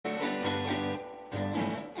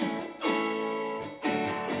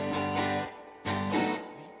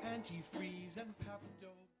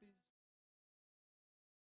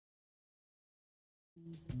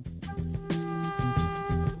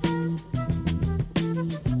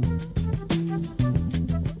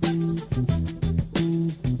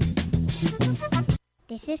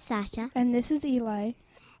This is Sasha. And this is Eli.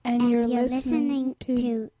 And you're listening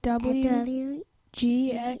to WGXC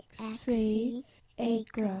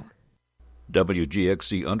Acra.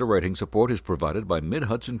 WGXC underwriting support is provided by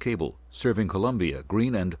Mid-Hudson Cable, serving Columbia,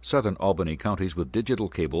 Greene, and southern Albany counties with digital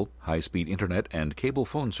cable, high-speed internet, and cable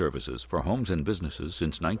phone services for homes and businesses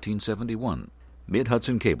since 1971.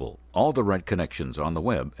 Mid-Hudson Cable, all the right connections on the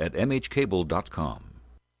web at mhcable.com.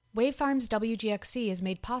 Wave Farms WGXC is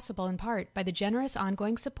made possible in part by the generous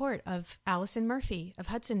ongoing support of Allison Murphy of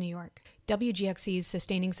Hudson, New York. WGXC's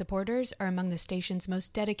sustaining supporters are among the station's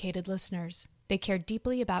most dedicated listeners. They care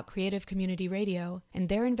deeply about creative community radio, and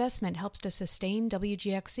their investment helps to sustain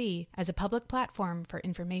WGXC as a public platform for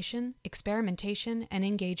information, experimentation, and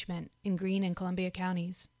engagement in Greene and Columbia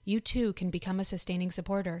counties. You too can become a sustaining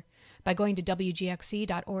supporter by going to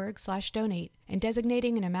wgxc.org/donate and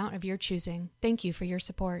designating an amount of your choosing. Thank you for your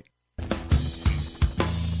support.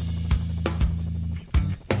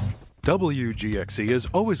 WGXC is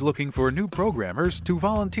always looking for new programmers to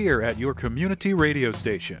volunteer at your community radio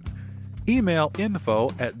station. Email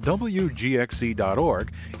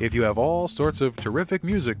info@wgxc.org if you have all sorts of terrific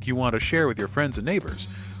music you want to share with your friends and neighbors,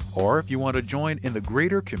 or if you want to join in the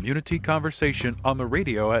greater community conversation on the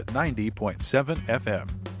radio at 90.7 FM.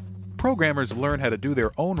 Programmers learn how to do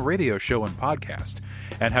their own radio show and podcast,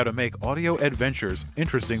 and how to make audio adventures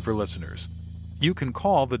interesting for listeners. You can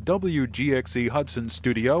call the WGXC Hudson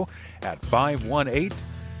studio at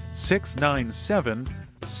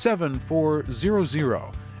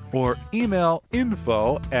 518-697-7400 or email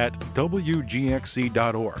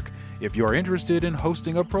info@wgxc.org if you're interested in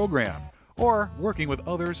hosting a program or working with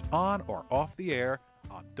others on or off the air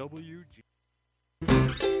on WGXC.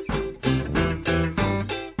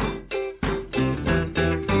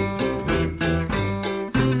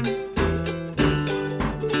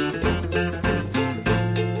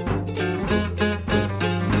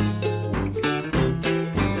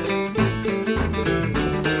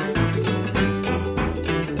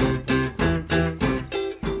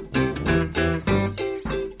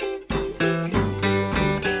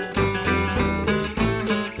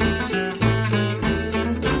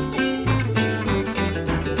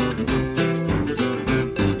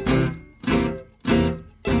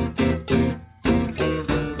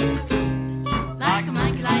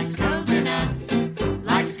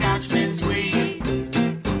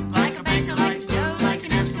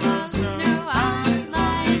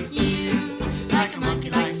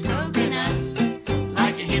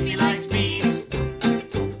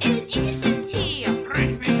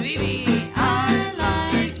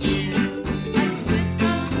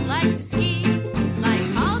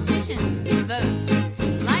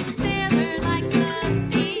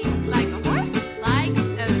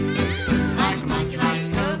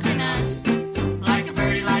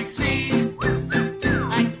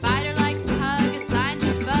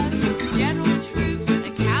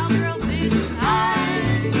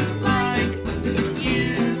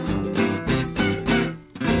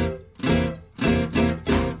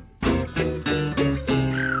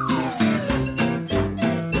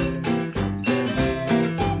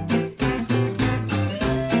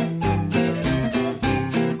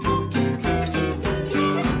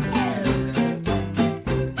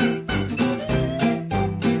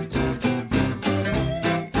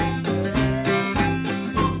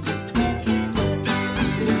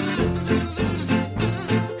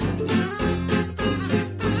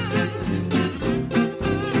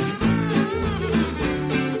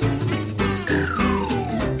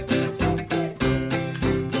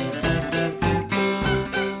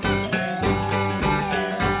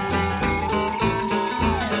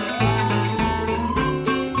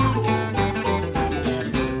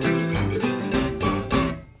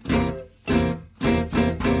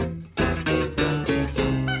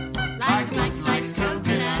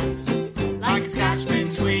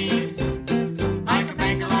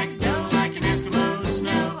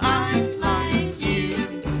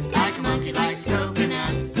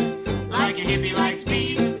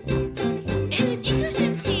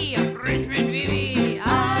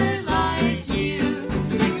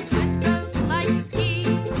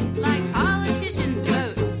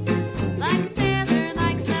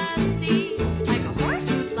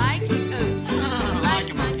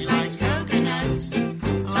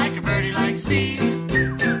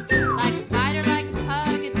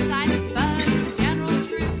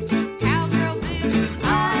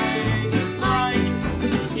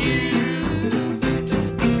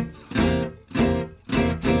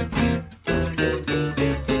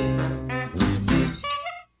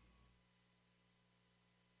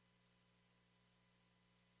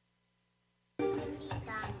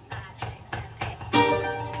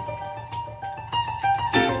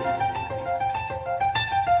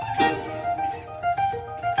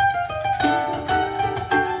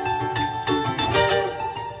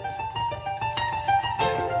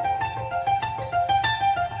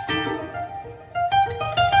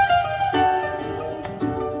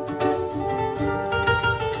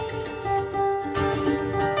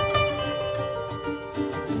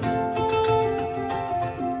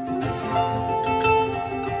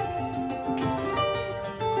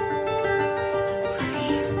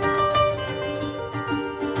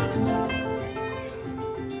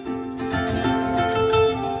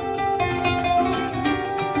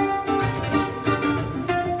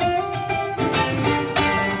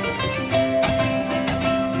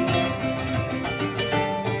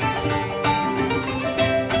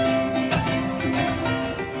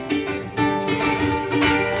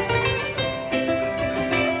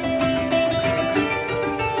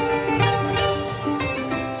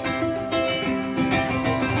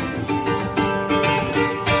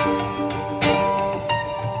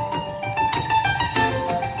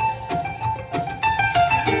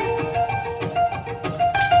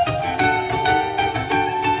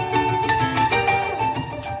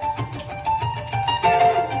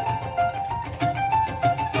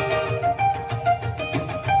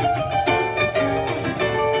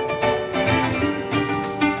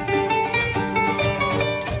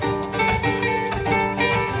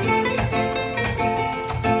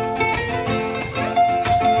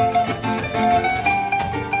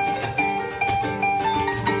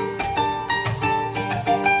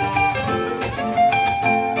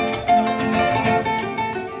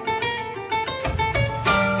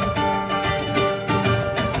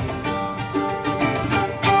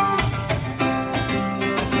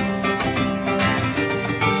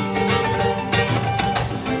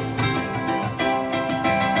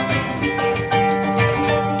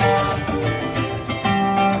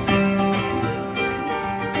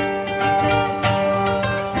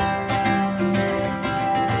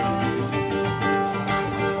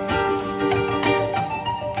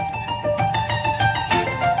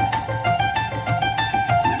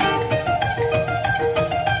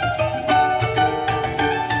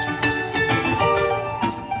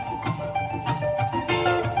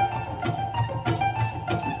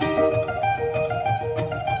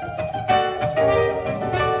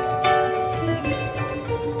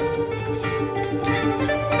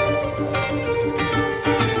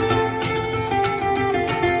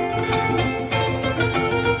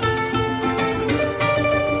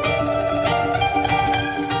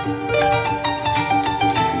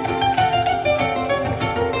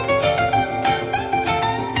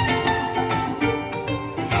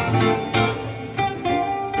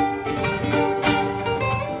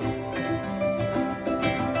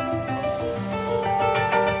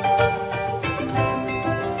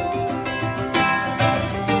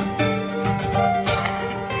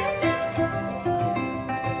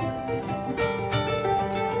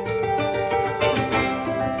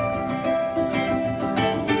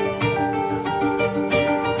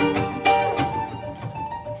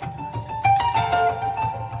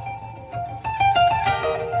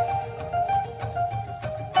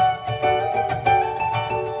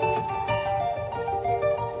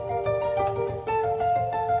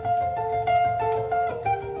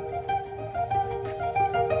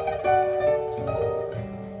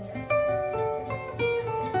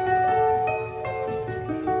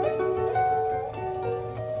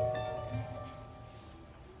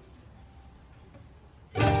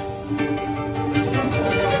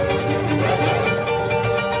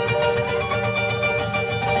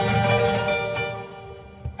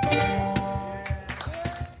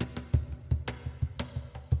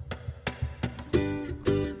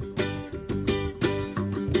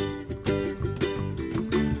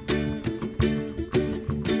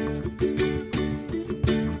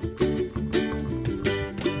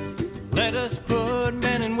 Let's put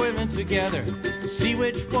men and women together, see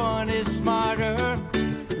which one is smarter.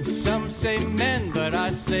 Some say men, but I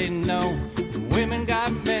say no. Women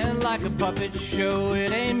got men like a puppet show.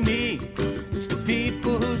 It ain't me, it's the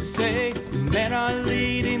people who say men are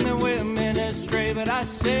leading the women astray. But I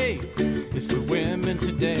say it's the women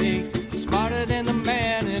today, smarter than the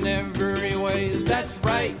man in every way. That's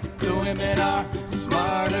right, the women are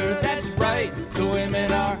smarter. That's right, the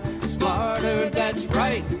women are smarter. That's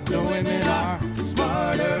right, the women are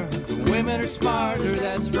smarter. The women are smarter,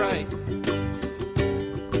 that's right.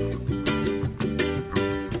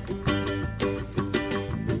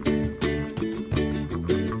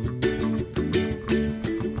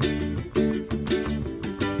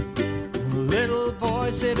 Little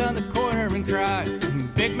boys sit on the corner and cry.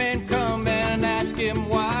 Big men come and ask him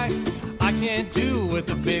why. I can't do what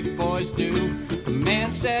the big boys do. The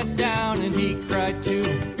man sat down and he cried too.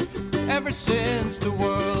 Ever since the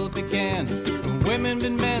world began, women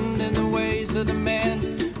been mending the ways of the man.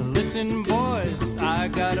 Listen, boys, I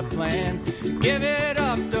got a plan. Give it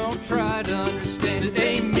up, don't try to understand. It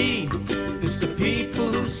ain't me, it's the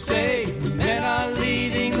people who say men are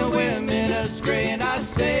leading the women astray. And I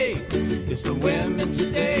say it's the women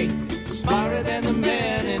today, smarter than the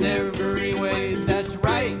men in every way. That's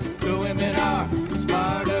right, the women are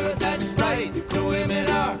smarter. That's right, the women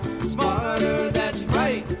are smarter. That's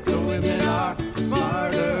right, the women are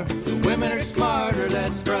smarter. The women are smarter,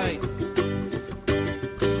 that's right.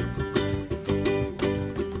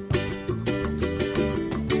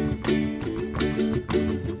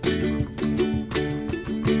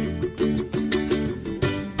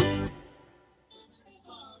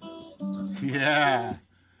 Yeah,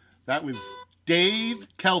 that was Dave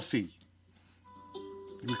Kelsey,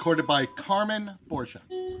 recorded by Carmen Borgia.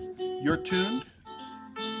 You're tuned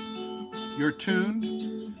to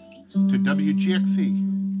WGXC.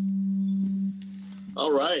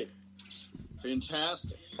 All right,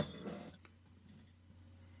 fantastic.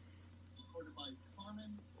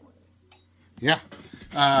 Yeah,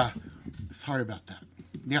 sorry about that.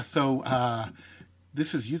 Yeah, so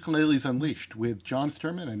this is Ukuleles Unleashed with John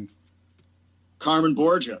Sturman and Carmen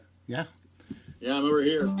Borgia. Yeah. Yeah, I'm over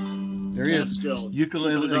here. There he is.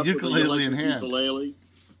 Ukulele in hand. Ukulele.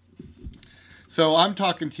 So I'm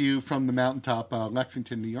talking to you from the mountaintop,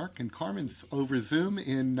 Lexington, New York, and Carmen's over Zoom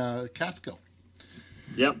in Catskill.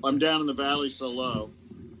 Yep, I'm down in the valley so low.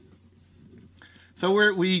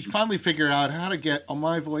 So we finally figured out how to get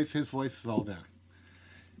my voice, his voice is all there.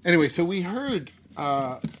 Anyway, so we heard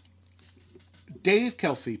Dave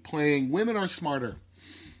Kelsey playing Women Are Smarter.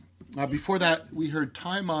 Before that, we heard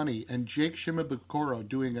Ty Money and Jake Shimabukuro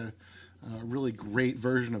doing a really great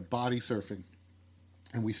version of Body Surfing.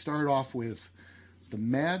 And we started off with the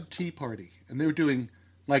Mad Tea Party. And they were doing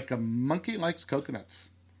Like a Monkey Likes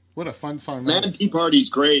Coconuts. What a fun song. Mad Tea Party's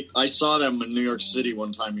great. I saw them in New York City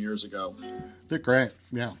one time years ago. They're great,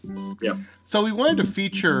 yeah. Yeah. So we wanted to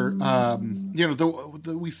feature,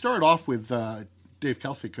 we started off with Dave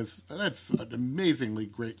Kelsey because that's an amazingly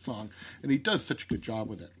great song. And he does such a good job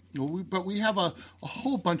with it. But we have a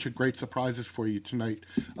whole bunch of great surprises for you tonight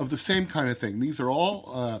of the same kind of thing. These are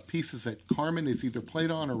all pieces that Carmen has either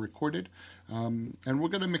played on or recorded, and we're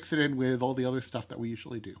going to mix it in with all the other stuff that we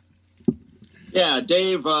usually do. Yeah,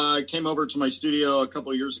 Dave came over to my studio a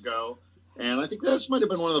couple of years ago, and I think this might have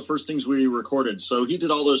been one of the first things we recorded. So he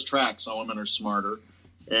did all those tracks on Women Are Smarter,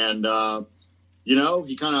 and,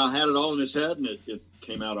 he kind of had it all in his head, and it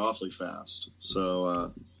came out awfully fast.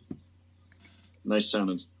 So nice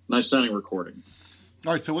sounding recording.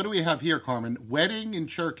 All right, so what do we have here, Carmen? Wedding in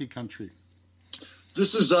Cherokee Country.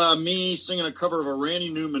 This is me singing a cover of a Randy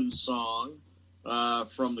Newman song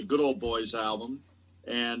from the Good Old Boys album.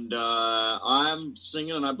 And I'm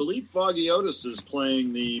singing, and I believe Foggy Otis is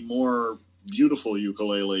playing the more beautiful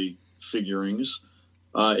ukulele figurings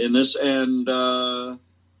in this. And I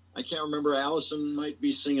can't remember. Allison might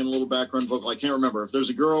be singing a little background vocal. I can't remember. If there's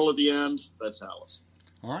a girl at the end, that's Allison.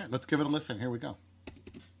 All right, let's give it a listen. Here we go.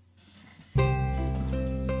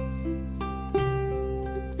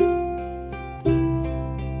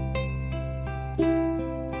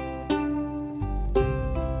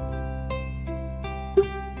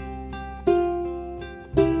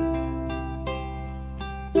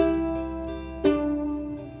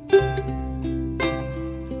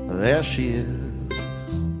 There she is,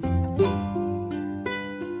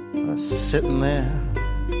 sitting there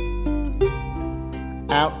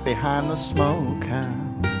out behind the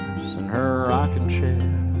smokehouse in her rocking chair.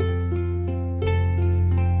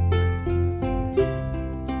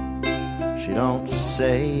 She don't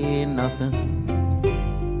say nothing,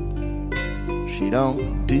 she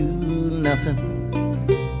don't do nothing,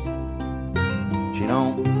 She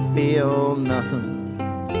don't feel nothing.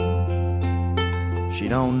 She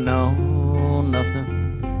don't know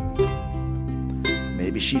nothing.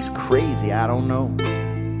 Maybe she's crazy, I don't know.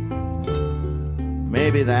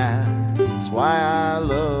 Maybe that's why I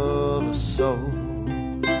love her so.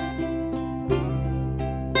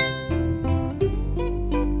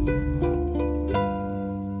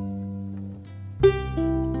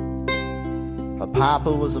 Her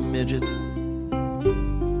papa was a midget.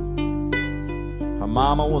 Her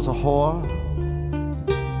mama was a whore.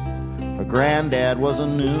 Her granddad was a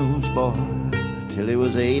newsboy till he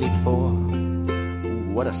was 84.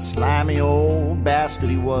 What a slimy old bastard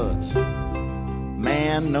he was.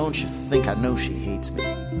 Man, don't you think I know she hates me?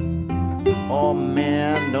 Oh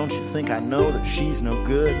man, don't you think I know that she's no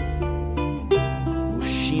good? Well,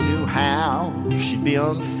 she knew how she'd be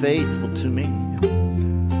unfaithful to me.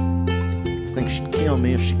 I think she'd kill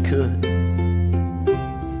me if she could.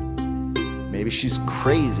 Maybe she's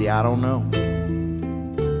crazy, I don't know.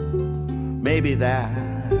 Maybe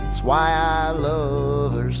that's why I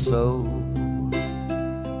love her so.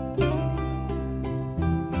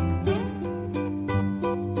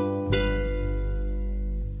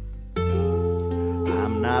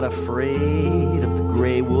 Not afraid of the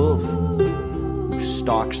gray wolf who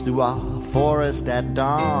stalks through our forest at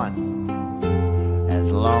dawn.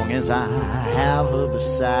 As long as I have her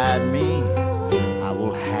beside me, I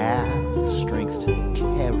will have the strength to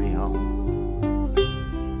carry on.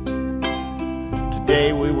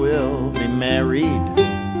 Today we will be married,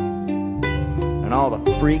 and all the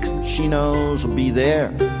freaks that she knows will be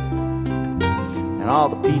there, and all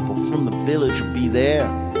the people from the village will be there.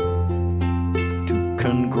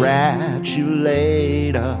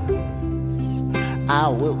 Congratulate us. I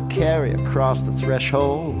will carry across the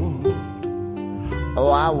threshold. Oh,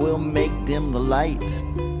 I will make dim the light.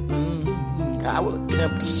 I will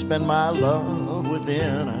attempt to spend my love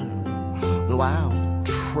within her, though I'll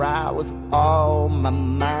try with all my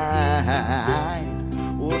might.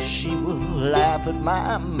 Oh, she will laugh at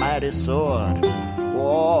my mighty sword.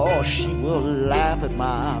 Oh, she will laugh at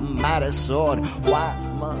my mighty sword. Why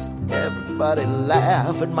must everybody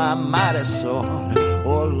laugh at my mighty sword?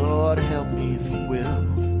 Oh, Lord, help me if you will.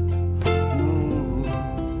 Ooh,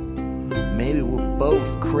 maybe we're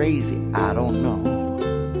both crazy, I don't know.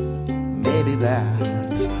 Maybe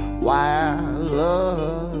that's why I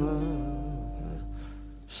love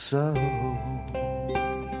so.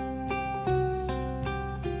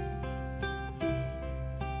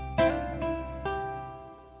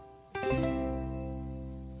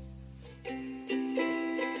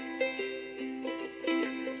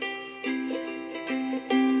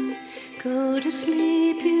 Go to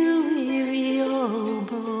sleep, you weary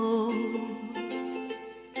oboe.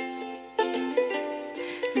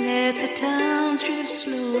 Let the towns drift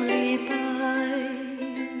slowly by.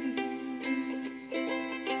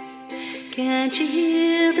 Can't you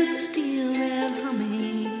hear the steel rail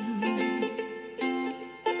humming?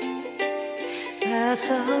 That's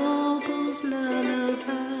a hobo's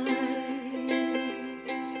lullaby.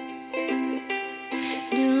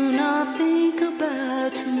 Do not think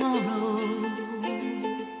about tomorrow.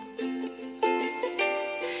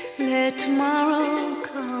 Let tomorrow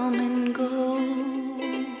come and go.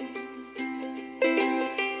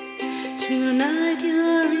 Tonight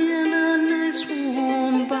you're in a nice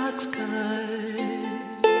warm boxcar,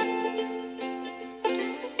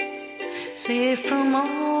 safe from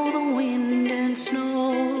all the wind and snow.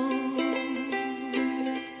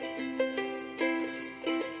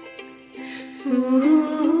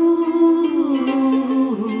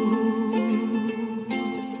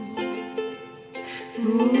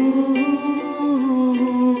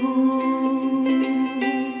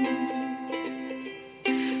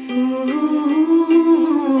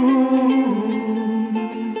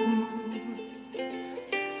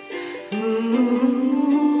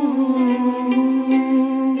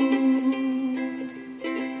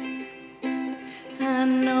 I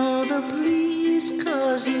know the police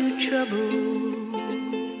cause you trouble.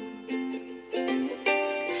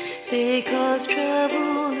 They cause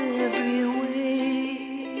trouble every way.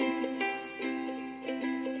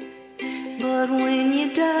 But when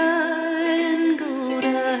you die and go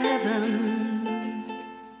to heaven,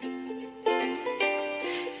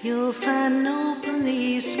 you'll find no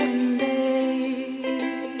policeman there.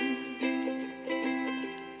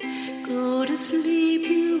 Go to sleep,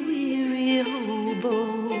 you weary hobo.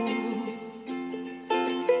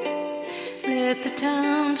 Let the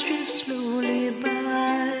towns drift slowly by.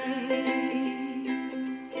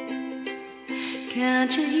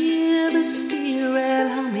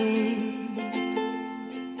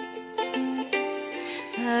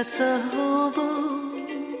 That's a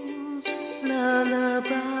hobo's lullaby.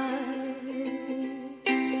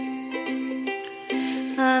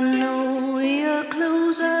 I know your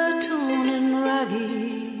clothes are torn and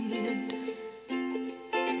ragged,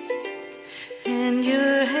 and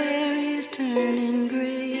your hair is turning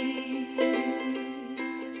gray.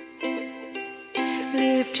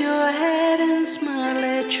 Lift your head and smile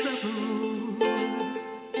at trouble.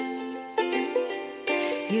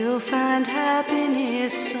 You'll find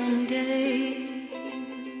happiness someday.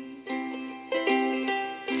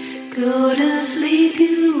 Go to sleep,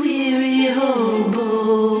 you weary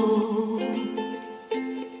hobo.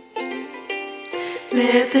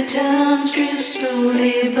 Let the towns drift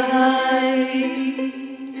slowly by.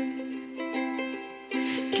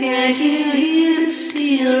 Can't you hear the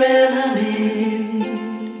steel rail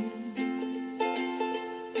humming?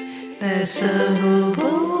 That's a hobo's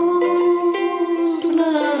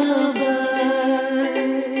lullaby.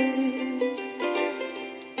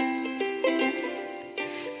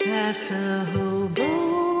 That's a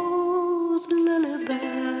hobo's lullaby.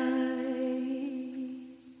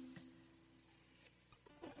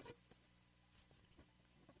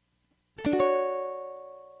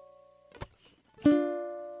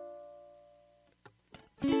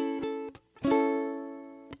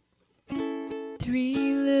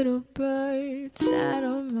 3 little birds sat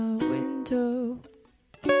on my window,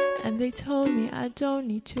 and they told me I don't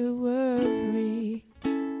need to worry.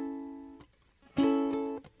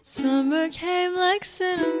 Summer came like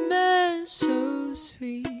cinnamon, so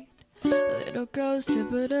sweet. Little girls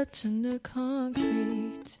dibbled it in the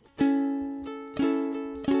concrete.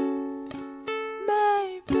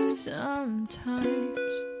 Maybe sometimes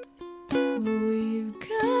we've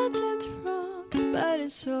got it wrong, but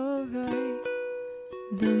it's alright.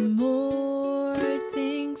 The more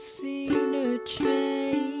things seem to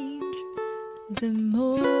change, the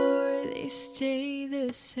more they stay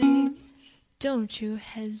the same. Don't you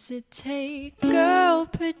hesitate, girl,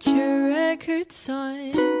 put your records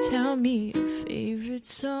on. Tell me your favorite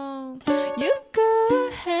song. You go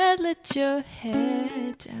ahead, let your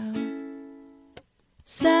head down.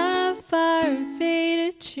 Sapphire and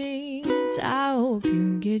faded jeans, I hope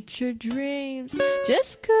you get your dreams.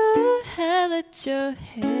 Just go ahead, let your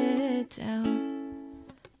head down.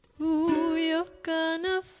 Ooh, you're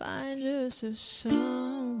gonna find yourself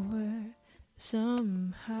somewhere,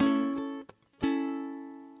 somehow.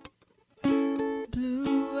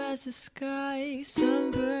 Blue as the sky,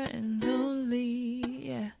 sunburned and lonely,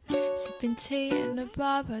 yeah. Sipping tea in a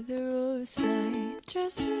bar by the roadside.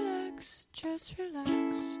 Just relax, just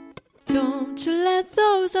relax. Don't you let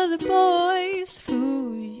those other boys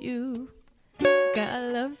fool you. Gotta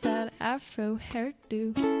love that afro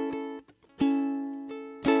hairdo.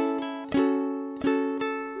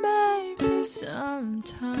 Maybe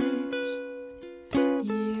sometimes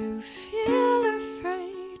you feel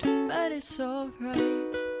afraid, but it's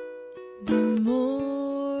alright. The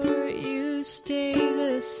more you stay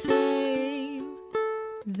the same,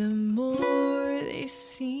 the more they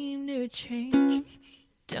seem to change.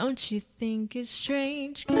 Don't you think it's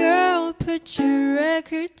strange? Girl, put your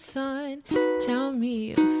records on. Tell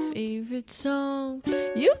me your favorite song.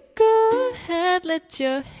 You go ahead, let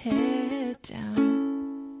your head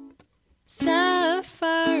down.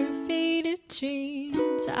 Sapphire and faded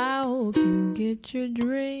jeans, I hope you get your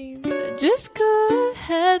dreams. Just go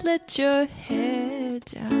ahead, let your head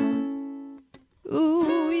down.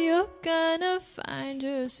 Ooh, you're gonna find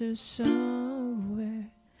yourself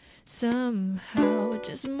somewhere, somehow.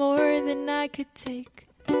 Just more than I could take.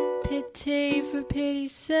 Pity for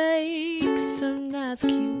pity's sake. Some nights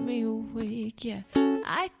keep me awake, yeah.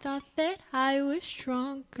 I thought that I was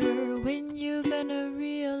stronger. When you gonna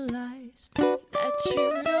realize that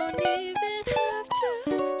you don't even have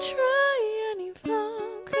to try any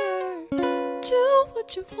longer? Do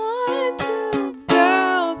what you want to.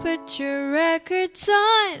 Girl, put your records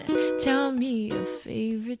on. Tell me your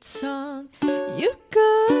favorite song. You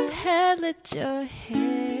go ahead, let your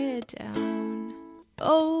head down.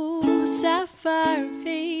 Oh, sapphire and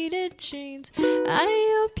faded jeans,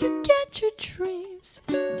 I hope you get your dreams.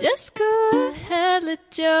 Just go ahead,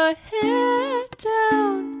 let your head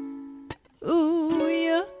down. Ooh,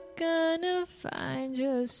 you're gonna find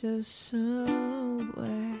yourself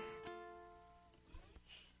somewhere,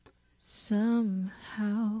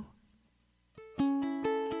 somehow.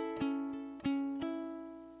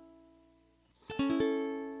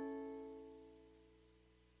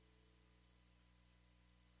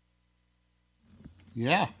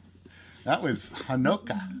 Yeah, that was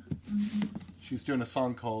Hanoka. She's doing a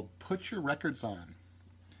song called Put Your Records On.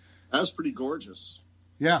 That was pretty gorgeous.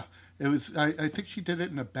 Yeah, It was. I think she did it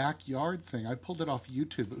in a backyard thing. I pulled it off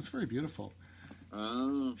YouTube. It was very beautiful.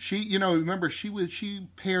 She, remember she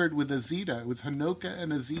paired with Azita. It was Hanoka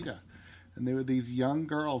and Azita, and they were these young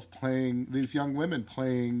women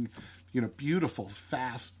playing, beautiful,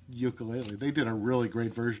 fast ukulele. They did a really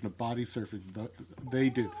great version of Body Surfing. They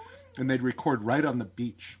did, and they'd record right on the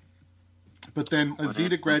beach. But then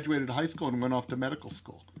Azita graduated high school and went off to medical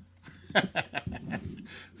school.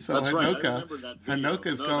 So That's right. I Hanoka, remember that video.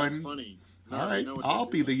 Hanoka's No, going, that's funny. No, all I right, know what I'll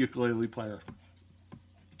they're be the doing. ukulele player.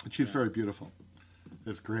 And she's very beautiful.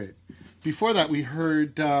 It's great. Before that, we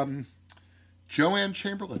heard Joanne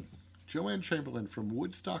Chamberlain. Joanne Chamberlain from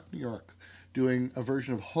Woodstock, New York, doing a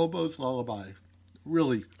version of Hobo's Lullaby.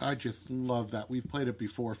 Really, I just love that. We've played it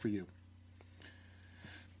before for you.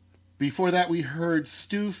 Before that, we heard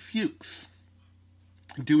Stu Fuchs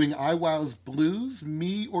doing iWow's Blues,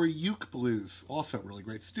 Me or Uke Blues. Also really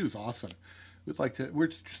great. Stu's awesome. We're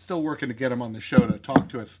still working to get him on the show to talk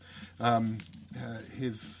to us.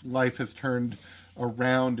 His life has turned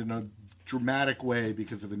around in a dramatic way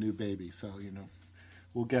because of a new baby. So,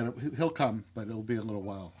 we'll get him. He'll come, but it'll be a little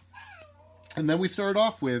while. And then we started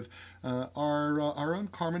off with our own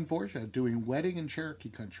Carmen Borgia doing Wedding in Cherokee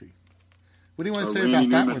Country. What do you want to say about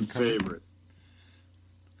that one? Favorite.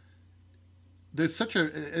 There's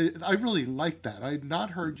I really like that. I had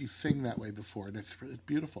not heard you sing that way before, and it's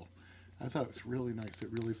beautiful. I thought it was really nice. It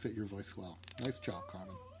really fit your voice well. Nice job,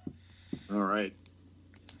 Carmen. All right.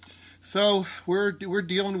 So we're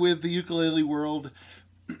dealing with the ukulele world,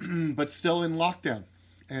 but still in lockdown,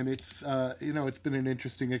 and it's it's been an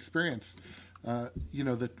interesting experience.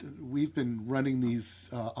 That we've been running these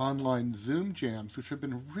online Zoom jams, which have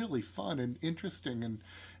been really fun and interesting,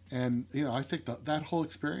 and I think that whole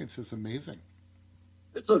experience is amazing.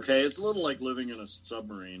 It's okay. It's a little like living in a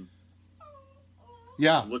submarine.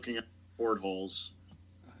 Yeah. Looking at portholes.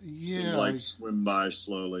 Yeah. Life swim by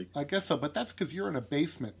slowly. I guess so, but that's because you're in a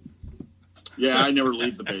basement. Yeah, I never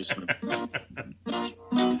leave the basement.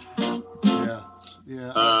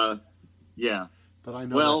 Yeah. Yeah. But I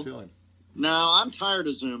know that feeling. No, I'm tired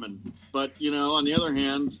of Zooming. But, on the other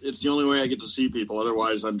hand, it's the only way I get to see people.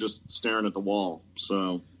 Otherwise, I'm just staring at the wall.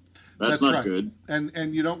 So that's not right. good.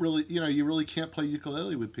 And you don't really, you really can't play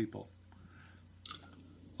ukulele with people.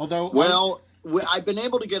 Although... I've been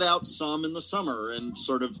able to get out some in the summer and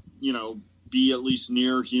sort of, be at least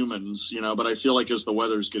near humans, but I feel like as the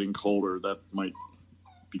weather's getting colder, that might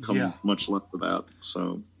become much less of that.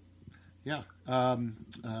 So, yeah. On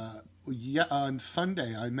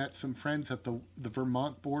Sunday, I met some friends at the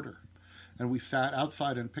Vermont border, and we sat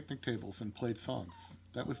outside on picnic tables and played songs.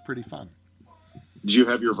 That was pretty fun. Did you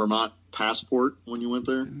have your Vermont passport when you went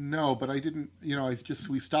there? No, but I didn't,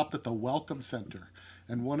 we stopped at the Welcome Center.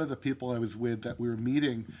 And one of the people I was with that we were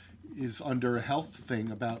meeting is under a health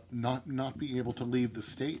thing about not being able to leave the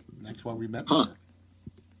state. And that's why we met there.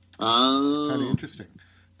 Kind of interesting.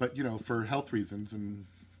 But, for health reasons.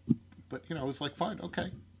 But it was like, fine,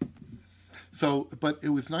 okay. So, but it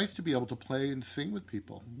was nice to be able to play and sing with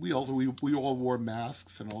people. We all wore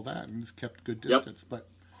masks and all that and just kept good distance. Yep. But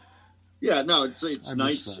yeah, no, it's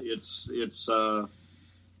nice. It's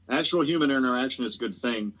actual human interaction is a good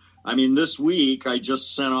thing. I mean, this week I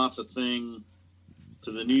just sent off a thing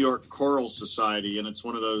to the New York Choral Society, and it's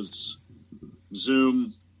one of those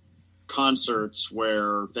Zoom concerts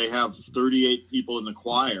where they have 38 people in the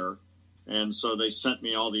choir, and so they sent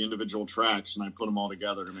me all the individual tracks, and I put them all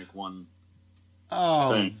together to make one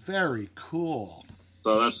thing. Very cool.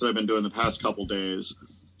 So that's what I've been doing the past couple days.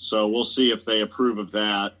 So we'll see if they approve of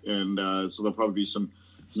that, and so there'll probably be some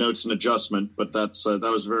notes and adjustment, but that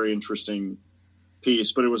was a very interesting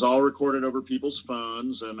piece, but it was all recorded over people's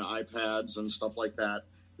phones and iPads and stuff like that.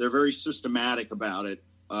 They're very systematic about it,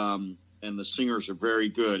 and the singers are very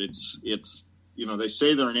good. It's they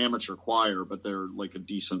say they're an amateur choir, but they're like a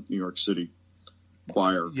decent New York City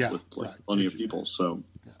choir with plenty of people. So,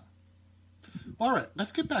 all right,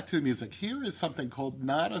 let's get back to the music. Here is something called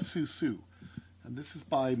Nada Susu, and this is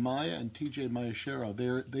by Maya and TJ Mayashiro.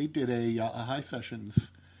 They did a HI Sessions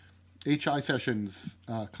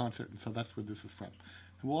concert, and so that's where this is from.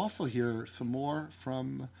 And we'll also hear some more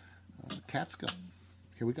from Catskill.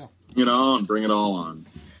 Here we go. Bring it all on.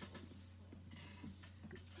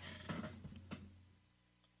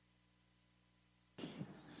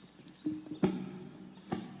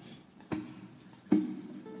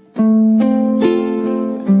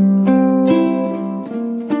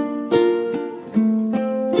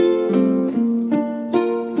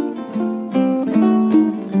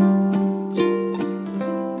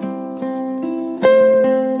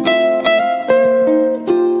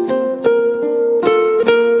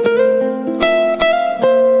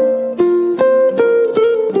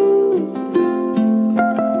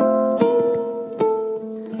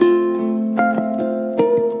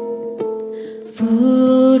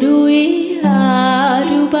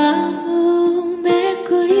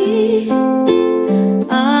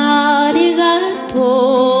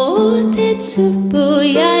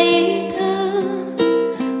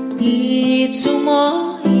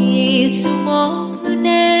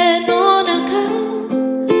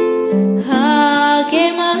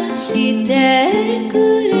 してく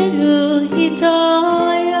れる人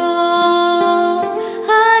よ。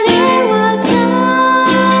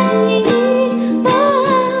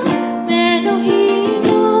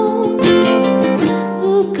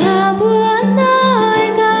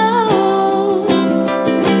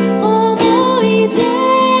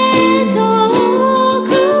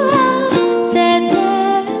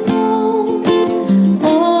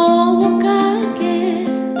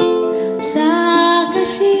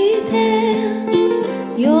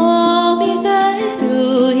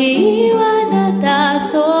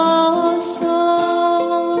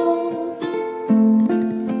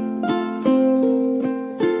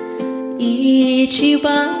一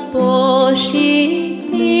番星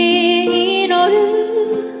に祈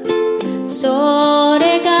る、そ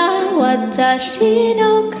れが私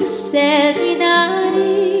の癖にな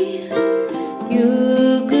り、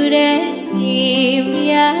夕暮れに見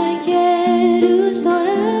上げる空、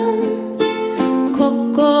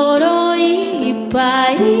心いっ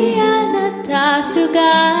ぱいあなたす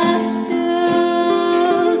がす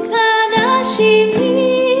悲しみ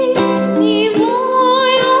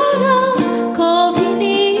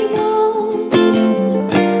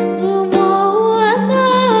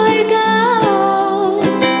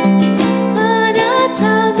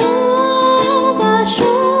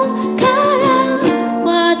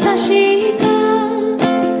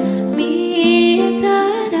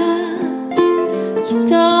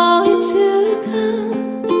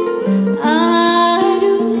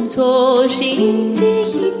信じ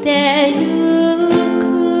てゆ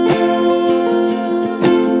く。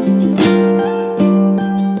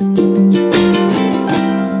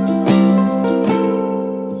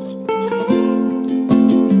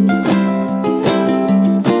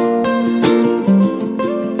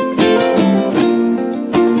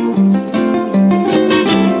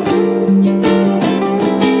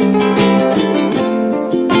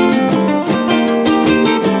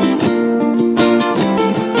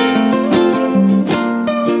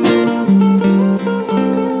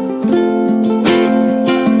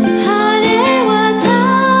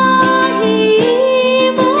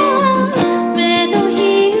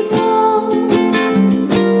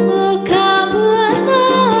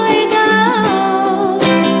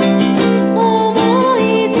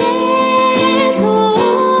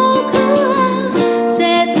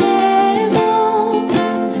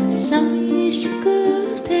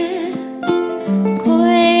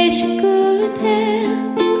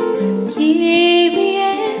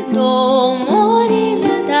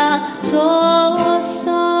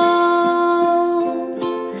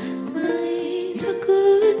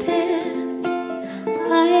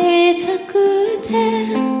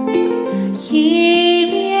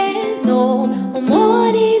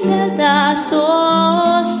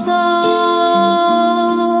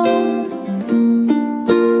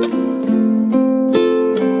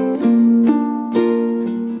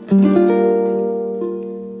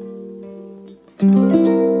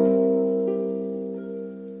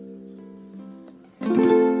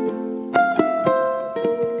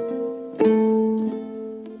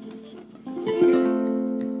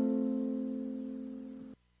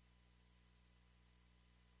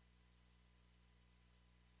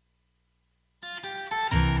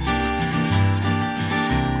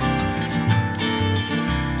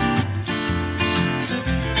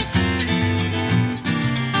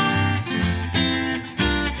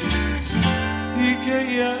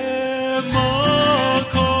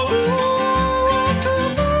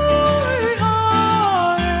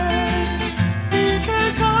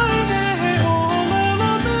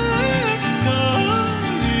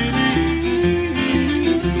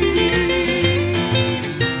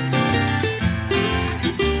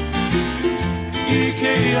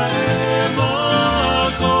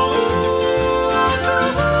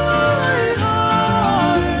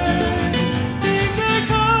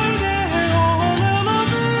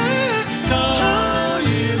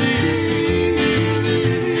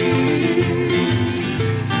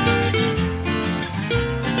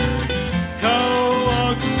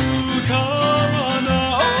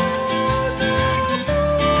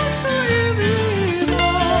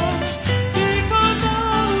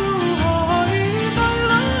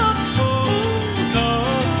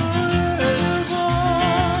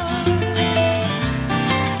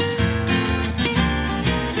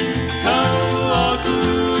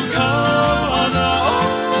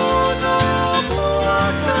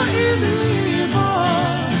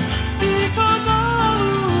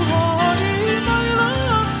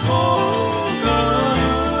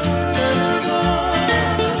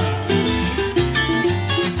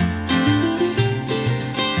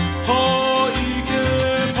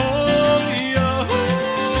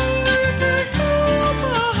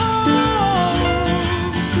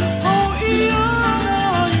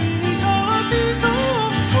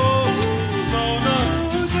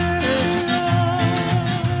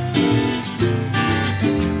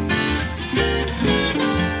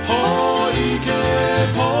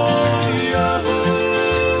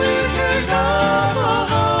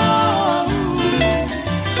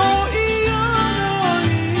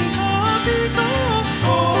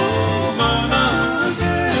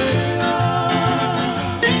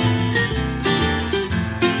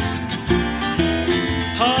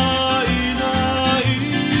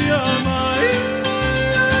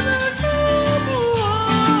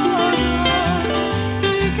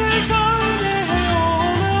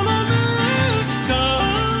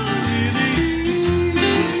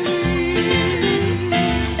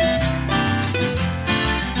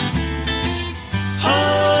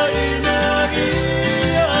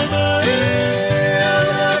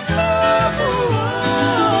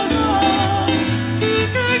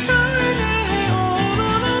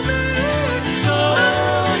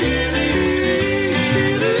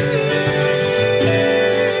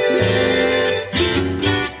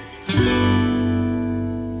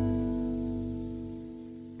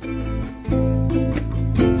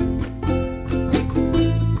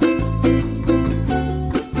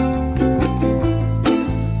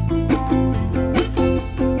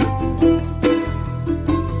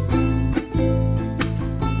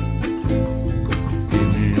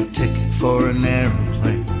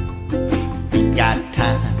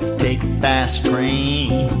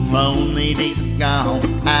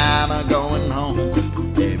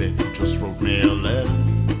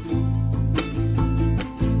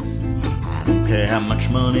much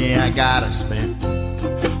money I gotta spend.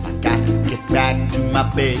 I got to get back to my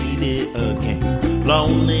baby again.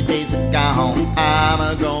 Lonely days are gone, I'm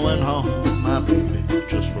a-going home. My baby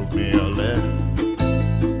just wrote me a letter.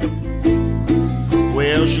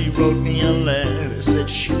 Well, she wrote me a letter, said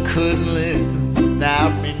she couldn't live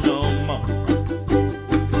without me no more.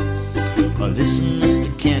 Well, listen,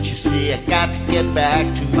 mister, can't you see I got to get back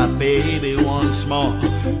to my baby once more.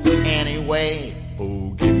 Anyway,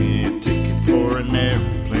 oh, give me a ticket for an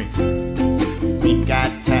airplane. We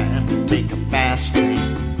got time to take a fast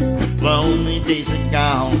train. Lonely days are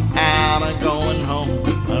gone, I'm a-going home.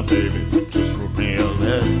 My baby just wrote me a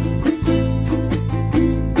letter.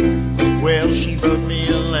 Well, she wrote me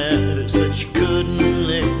a letter, said she couldn't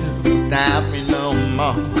live without me no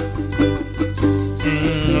more.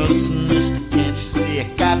 Listen, mister, can't you see I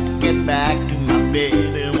got to get back to my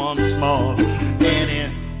baby once more.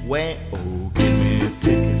 Anyway, oh, give me a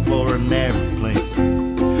ticket for an airplane.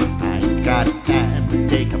 I ain't got time to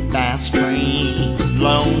take a fast train.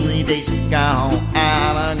 Lonely days are gone,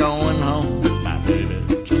 I'm a-going home. My baby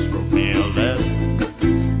just wrote me a letter.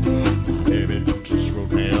 My baby just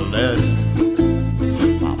wrote me a letter.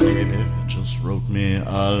 My baby just wrote me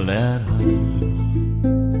a letter.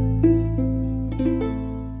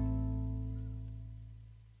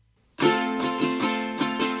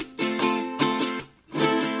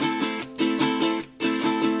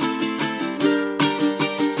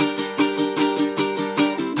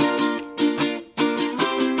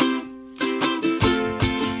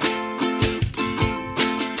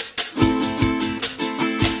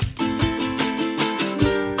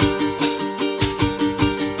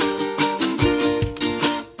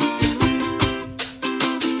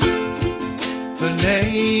 Her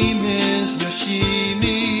name is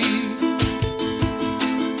Yoshimi.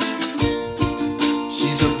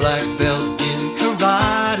 She's a black belt in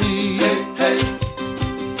karate. Hey, hey.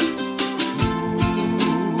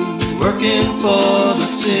 Working for the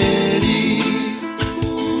city.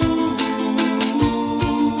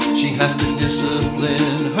 She has to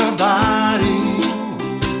discipline her body.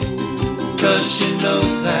 'Cause she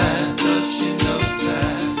knows that,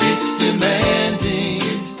 it's demanding.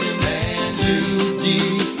 To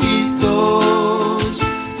defeat those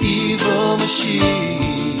evil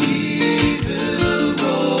machines, evil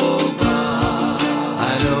robots.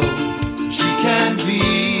 I know she can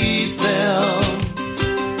beat them.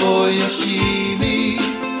 Oh, Yoshimi,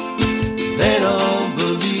 they don't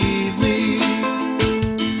believe me,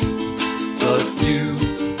 but you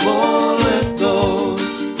won't let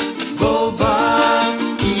those robots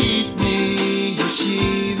eat me,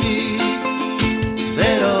 Yoshimi.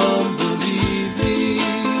 They don't believe me,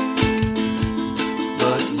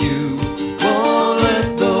 but you won't let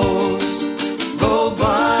those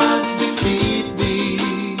robots defeat me.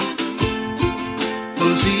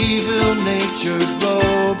 Those evil-natured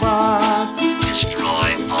robots destroy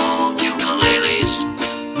all ukuleles.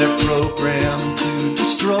 They're programmed to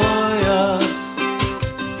destroy us.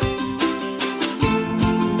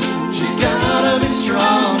 She's gotta be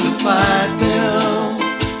strong to fight them.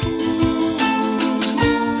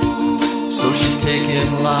 So she's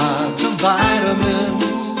taking lots of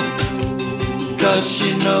vitamins. 'Cause she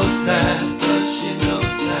knows that,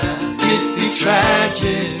 it'd be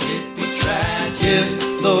tragic, if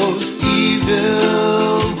those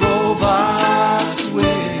evil robots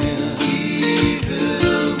win.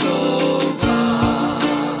 Evil robots.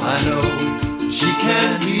 I know she can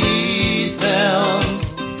beat them.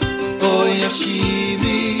 Oh,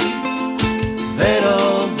 Yoshimi, they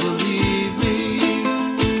don't believe me,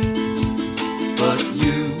 but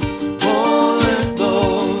you won't let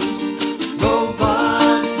those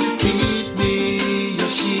robots defeat me,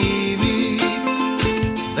 Yoshimi.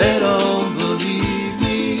 They don't believe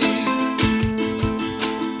me,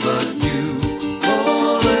 but you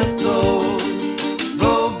won't let those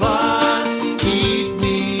robots eat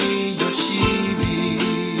me, Yoshimi.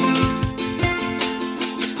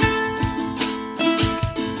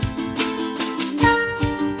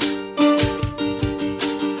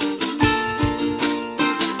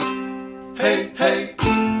 Hey, hey.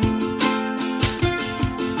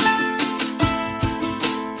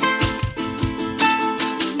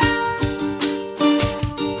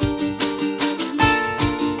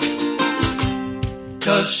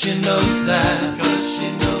 'Cause she knows that,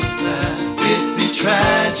 it'd be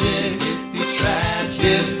tragic,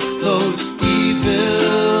 if those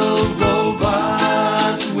evil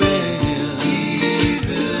robots win.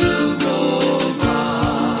 Evil robots.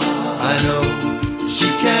 I know she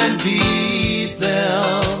can beat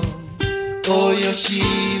them. Oh,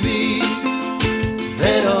 Yoshimi,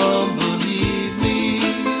 they don't believe me,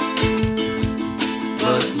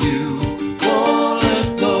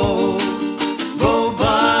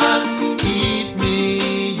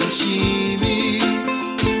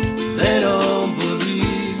 they don't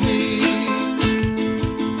believe me.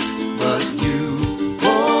 But you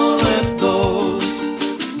won't let those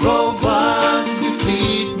robots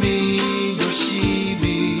defeat me,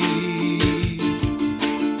 Yoshimi.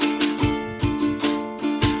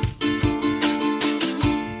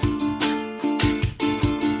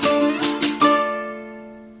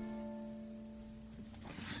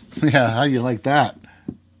 Yeah, how you like that?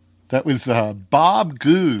 That was Bob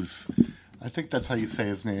Goose. I think that's how you say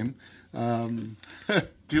his name. Doing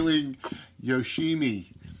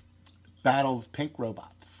Yoshimi battles pink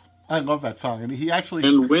robots. I love that song, and he actually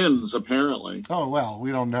And wins, apparently. Oh well,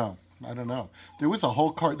 we don't know. I don't know. There was a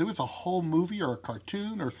whole movie or a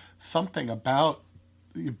cartoon or something about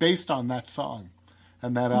based on that song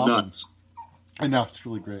and that album. Nuts. I know, it's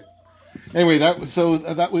really great. Anyway, that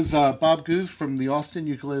was Bob Goose from the Austin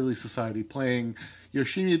Ukulele Society playing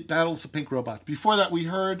Yoshimi Battles the Pink Robot. Before that, we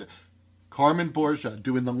heard Carmen Borgia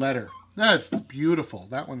doing The Letter. That's beautiful.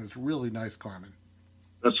 That one is really nice, Carmen.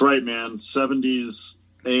 That's right, man. 70s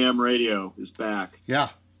AM radio is back. Yeah.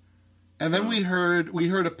 And then we heard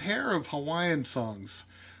a pair of Hawaiian songs.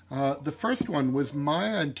 The first one was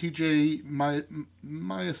Maya and TJ Maya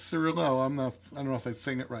Cirillo. I don't know if I'm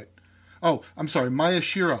saying it right. Oh, I'm sorry, Maya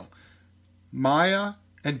Shiro. Maya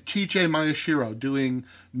and TJ Mayashiro doing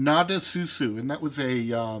Nada Susu, and that was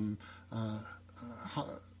from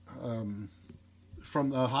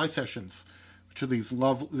the High Sessions, which are these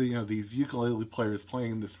ukulele players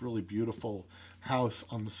playing in this really beautiful house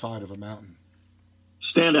on the side of a mountain.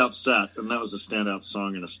 Standout set, and that was a standout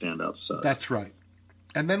song and a standout set. That's right.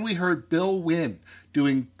 And then we heard Bill Wynn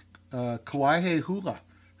doing Kawaii Hula.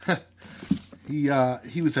 He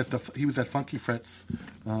was at Funky Frets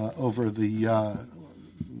over the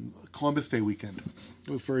Columbus Day weekend.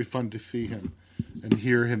 It was very fun to see him and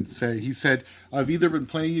hear him say. He said, "I've either been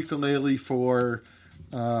playing ukulele for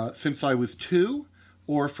since I was 2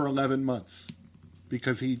 or for 11 months."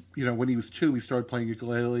 Because when he was 2, he started playing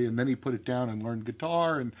ukulele, and then he put it down and learned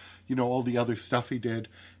guitar and all the other stuff he did,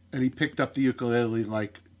 and he picked up the ukulele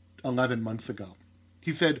like 11 months ago.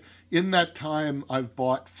 He said, in that time, I've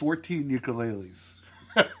bought 14 ukuleles.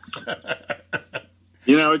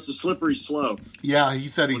 It's a slippery slope. Yeah, he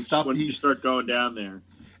said he stopped. When you start going down there.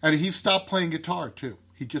 And he stopped playing guitar, too.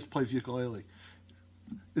 He just plays ukulele.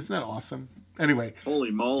 Isn't that awesome? Anyway. Holy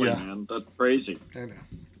moly, man. That's crazy.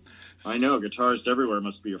 I know. Guitarists everywhere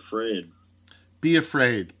must be afraid. Be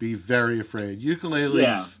afraid. Be very afraid.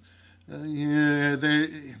 Ukuleles.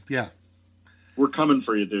 Yeah. We're coming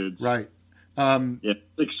for you, dudes. Right.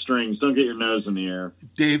 6 strings. Don't get your nose in the air.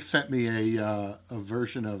 Dave sent me a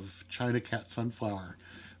version of China Cat Sunflower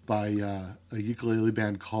by a ukulele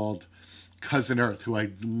band called Cousin Earth, who I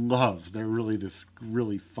love. They're really this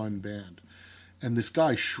really fun band. And this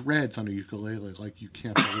guy shreds on a ukulele like you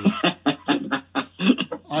can't believe.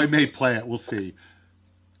 I may play it. We'll see.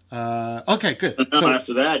 Okay, good. So,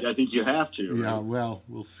 after that, I think you have to. Right? Yeah, well,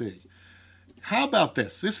 we'll see. How about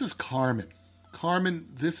this? This is Carmen. Carmen,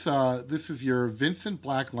 this is your Vincent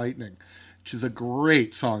Black Lightning, which is a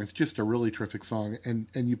great song. It's just a really terrific song, and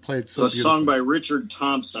you played it so It's a song by Richard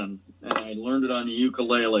Thompson, and I learned it on the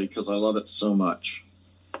ukulele because I love it so much.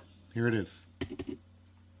 Here it is.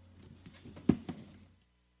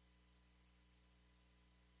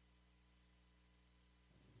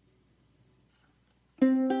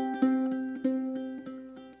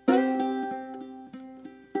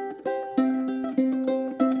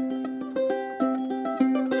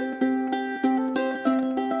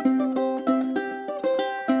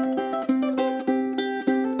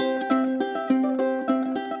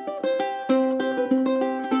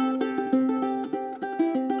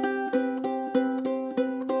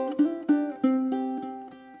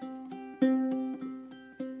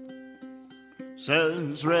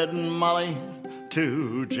 Says Red Molly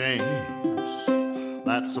to James,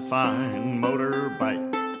 that's a fine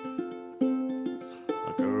motorbike.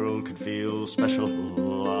 A girl could feel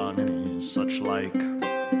special on any such like.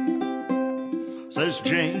 Says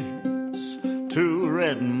James to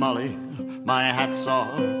Red Molly, my hat's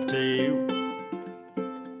off to you.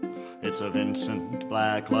 It's a Vincent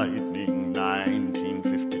Black Lightning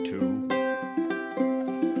 1952.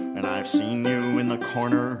 And I've seen you in the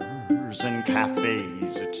corner and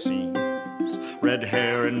cafes, it seems. Red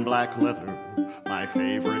hair and black leather, my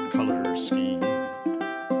favorite color scheme.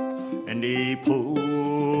 And he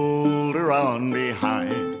pulled her on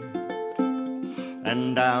behind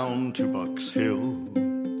and down to Bucks Hill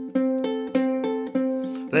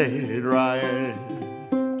they'd ride.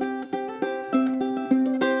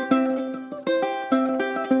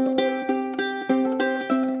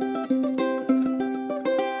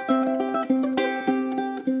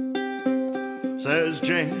 Says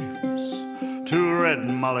James to Red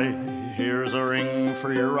Molly, here's a ring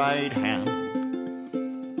for your right hand.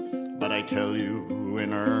 But I tell you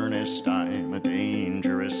in earnest, I'm a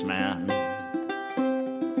dangerous man.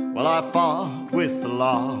 Well, I fought with the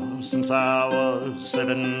law since I was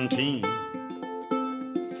 17.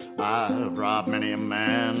 I've robbed many a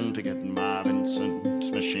man to get my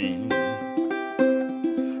Vincent machine.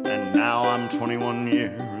 And now I'm 21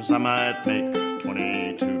 years, I might make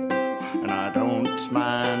 22. And I don't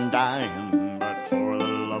mind dying, but for the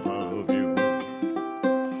love of you.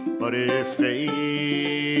 But if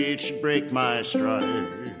fate should break my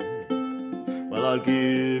stride, well, I'll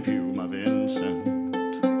give you my Vincent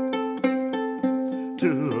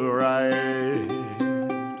to ride.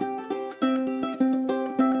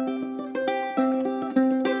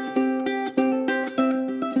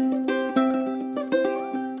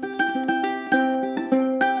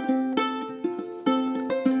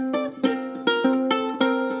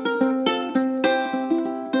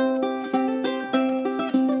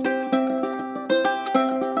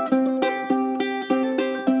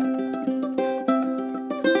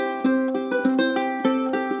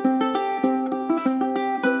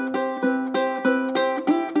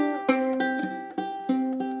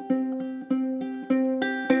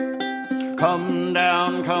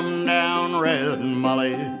 Come down, Red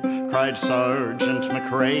Molly, cried Sergeant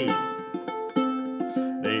McRae.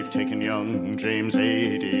 They've taken young James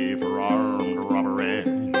A.D. for armed robbery.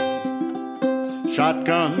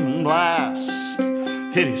 Shotgun blast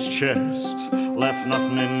hit his chest, left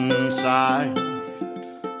nothing inside.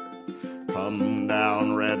 Come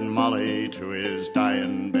down, Red Molly, to his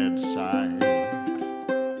dying bedside.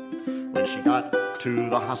 When she got to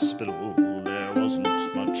the hospital, there wasn't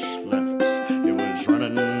much left. He was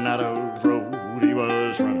running out of road, he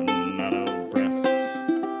was running out of breath.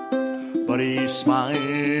 But he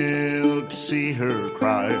smiled to see her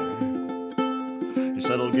cry. He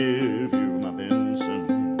said, I'll give you my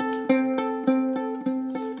Vincent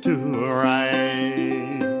to ride.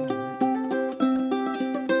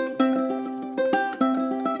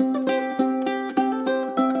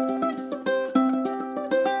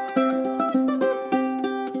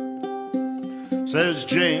 Says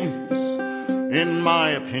James, in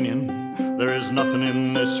my opinion, there is nothing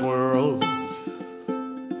in this world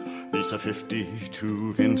beats a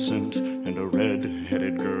 52 Vincent and a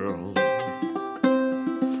red-headed girl.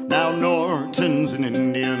 Now Nortons and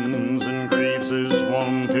Indians and Greaveses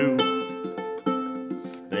won't do.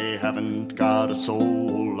 They haven't got a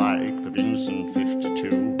soul like the Vincent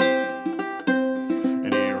 52.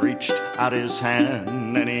 And he reached out his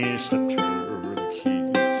hand and he slipped her the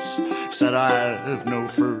keys. Said, I've no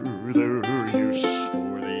further use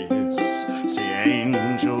for these. See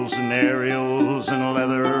angels and aerials and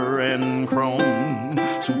leather and chrome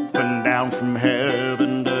swooping down from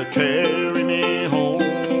heaven to carry me home.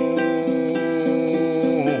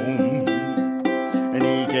 And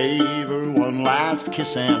he gave her one last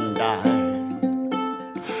kiss and died.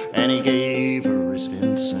 And he gave her his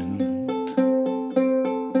Vincent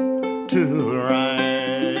to ride.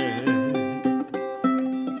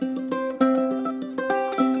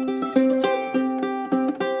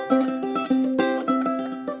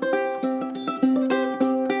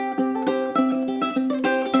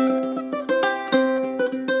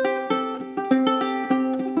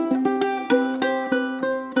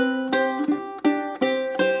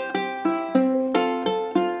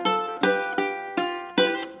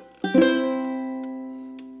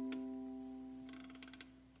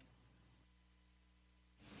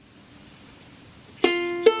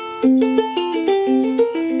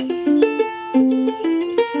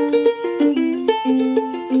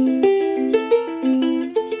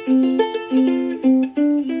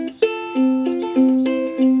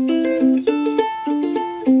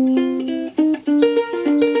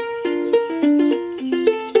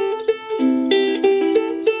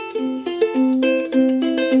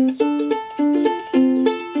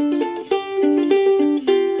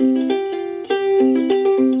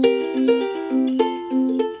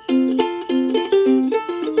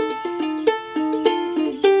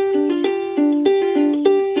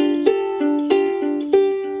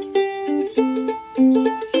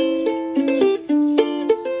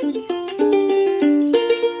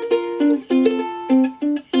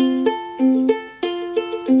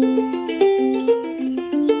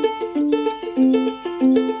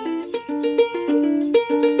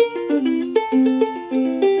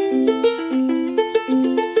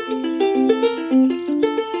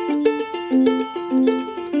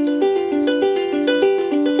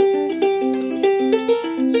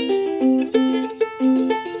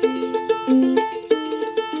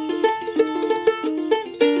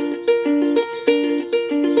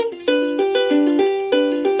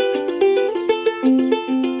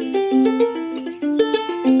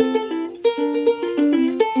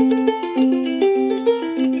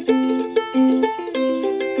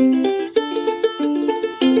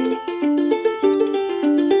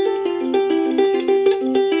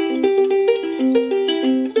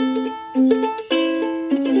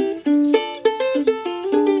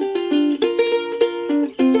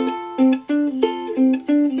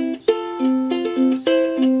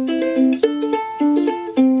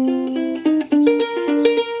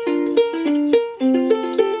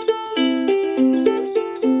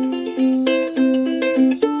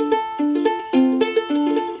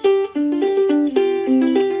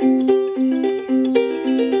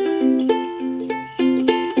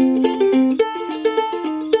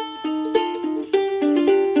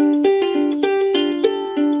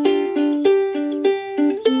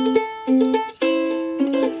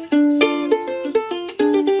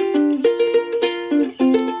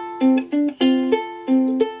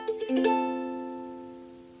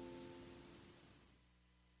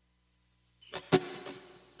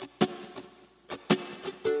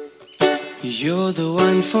 You're the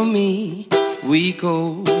one for me. We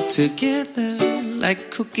go together like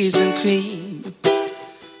cookies and cream.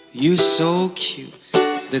 You so cute.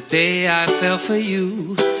 The day I fell for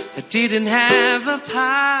you, I didn't have a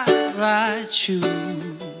parachute.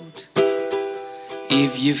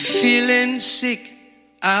 If you're feeling sick,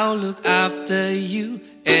 I'll look after you,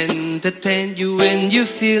 entertain you when you're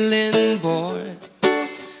feeling bored.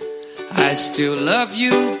 I still love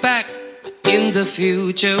you back in the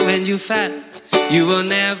future. When you're fat, you will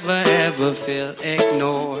never ever feel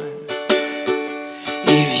ignored.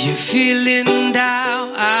 If you're feeling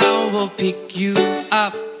down, I will pick you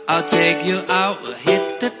up. I'll take you out, we'll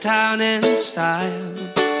hit the town in style.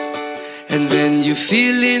 And when you're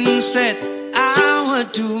feeling stressed, I will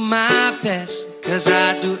do my best, 'cause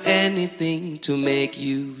I'd do anything to make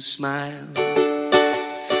you smile.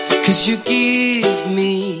 'Cause you give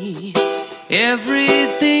me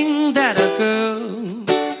everything that a girl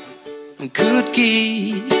could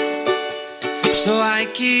give. So I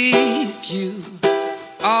give you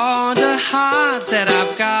all the heart that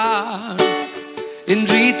I've got in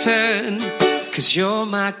return, 'cause you're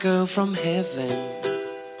my girl from heaven.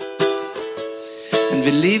 And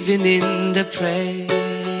we're living in the present,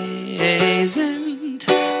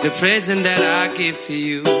 the present that I give to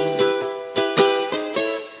you.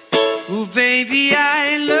 Ooh, baby,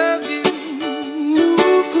 I love you.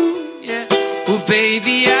 Ooh, yeah. Ooh,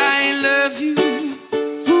 baby, I love you.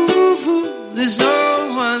 Ooh, there's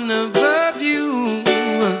no one above you.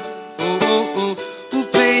 Oh, oh, oh. Ooh,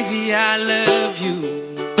 baby, I love you.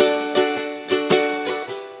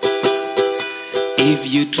 If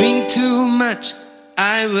you drink too much,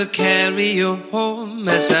 I will carry you home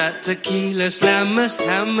as a tequila slammers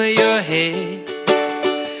hammer your head.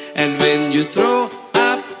 And when you throw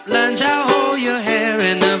up lunch, I'll hold your hair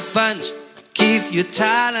in a bunch, give you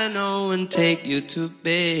Tylenol and take you to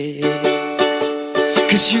bed.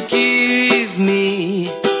 'Cause you give me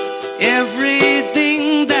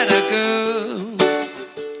everything that a girl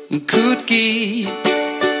could give.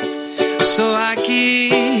 So I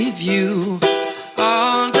give you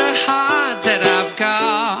all the heart that I've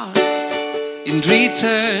got in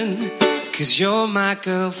return, 'cause you're my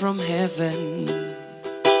girl from heaven.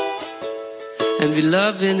 And we're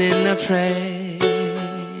loving in the present,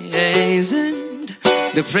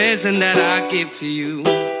 the present that I give to you.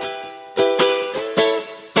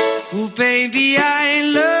 Ooh, baby, I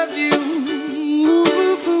love you.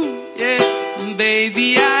 Ooh, yeah, baby,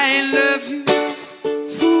 I love you.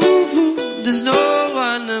 Ooh, there's no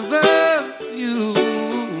one above you.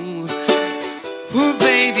 Ooh,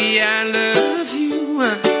 baby, I love you.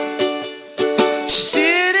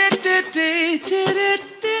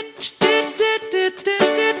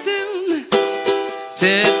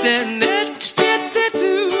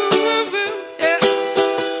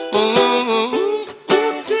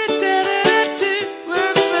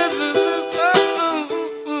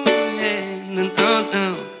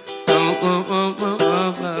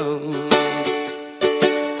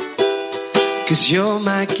 Cause you're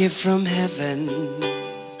my gift from heaven,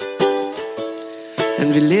 and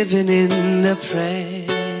we're living in the present,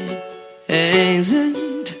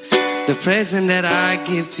 the present that I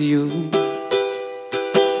give to you.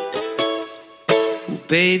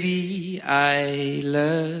 Baby, I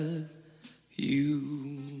love you.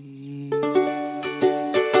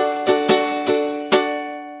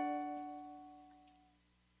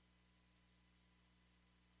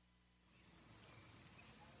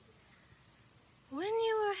 When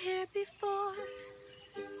you were here before,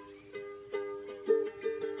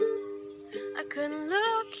 I couldn't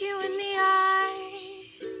look you in the eye.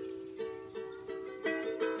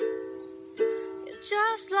 You're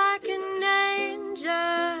just like an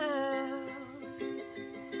angel.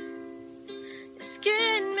 Your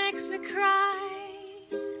skin makes me cry.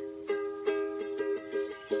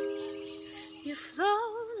 You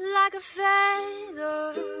float like a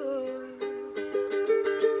feather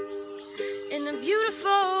in a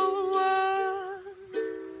beautiful world.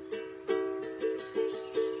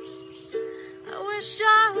 I wish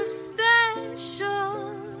I was special,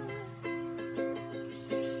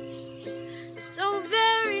 so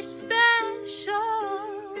very special,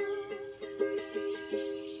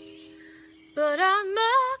 but I'm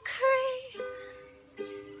a creep.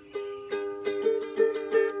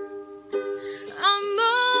 I'm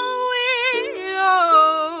a weirdo.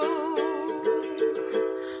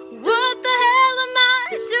 What the hell am I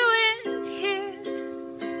doing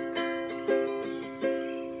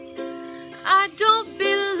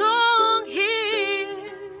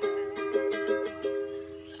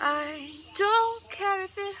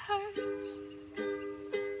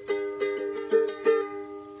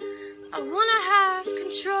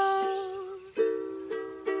control.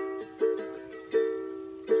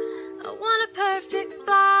 I want a perfect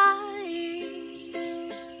body.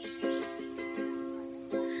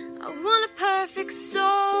 I want a perfect soul.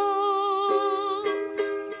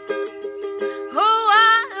 Oh, I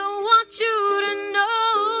want you to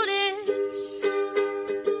notice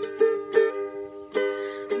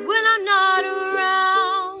when I'm not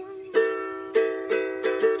around.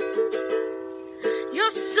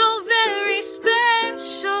 You're so very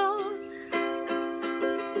special.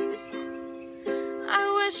 I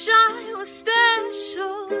wish I was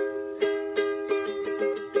special,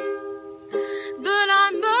 but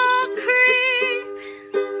I'm a creep.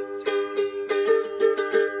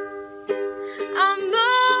 I'm a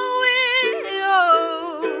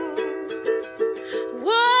widow.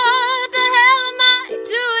 What the hell am I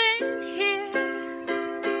doing here?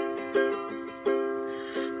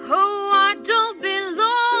 Oh, I don't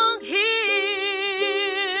belong here.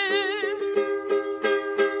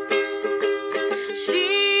 She's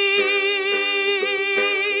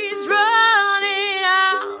running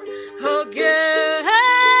out again.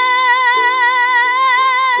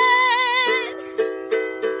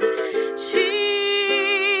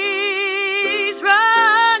 She's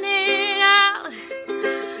running out.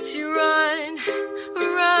 She run,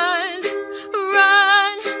 run,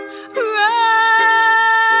 run, run.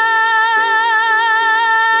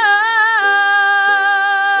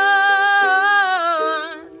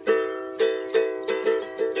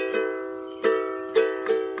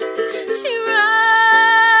 She run.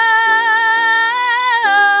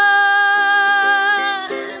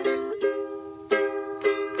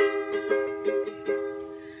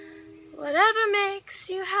 Whatever makes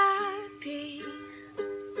you happy,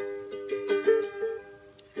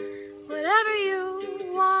 whatever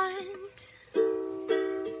you want.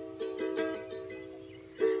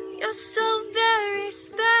 You're so very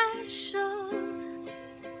special.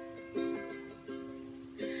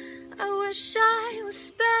 I wish I was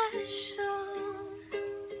special,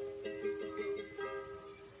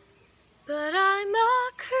 but I'm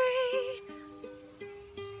a creep.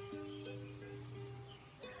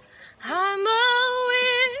 I'm a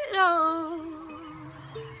widow.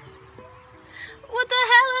 What the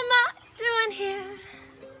hell am I doing here?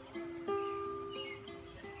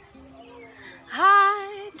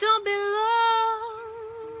 I don't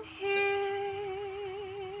belong here.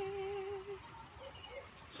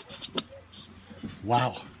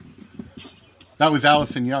 Wow. That was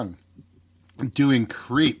Allison Young doing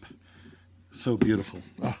Creep. So beautiful.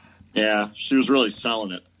 Oh. Yeah, she was really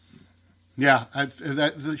selling it. Yeah,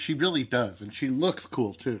 she really does. And she looks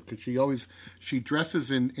cool, too, because she dresses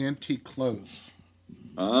in antique clothes.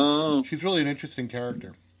 Oh. She's really an interesting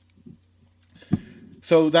character.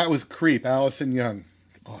 So that was Creep, Allison Young.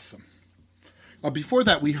 Awesome. Before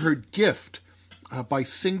that, we heard Gift by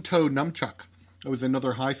Singto Numchuck. It was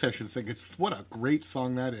another high session thing. What a great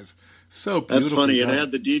song that is. So beautiful. That's funny. It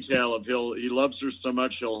had the detail of he loves her so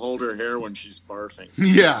much he'll hold her hair when she's barfing.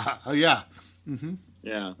 Yeah, yeah. Mm-hmm.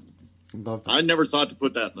 Yeah. Love that. I never thought to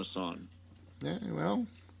put that in a song. Yeah, well,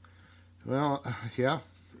 yeah.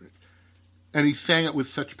 And he sang it with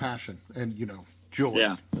such passion and, joy.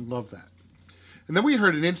 Yeah. I love that. And then we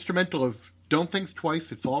heard an instrumental of Don't Think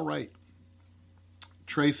Twice, It's All Right.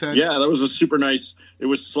 Trey said... Yeah, that was a super nice... It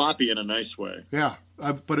was sloppy in a nice way. Yeah,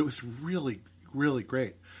 but it was really, really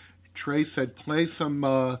great. Trey said, play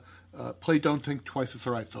Don't Think Twice, It's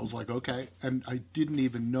All Right. So I was like, okay. And I didn't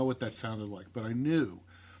even know what that sounded like, but I knew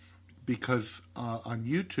because on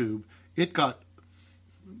YouTube, it got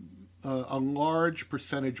a large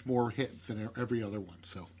percentage more hits than every other one.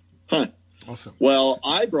 So, awesome. Well,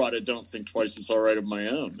 I brought it Don't Think Twice, It's All Right of my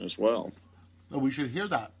own as well. Oh, we should hear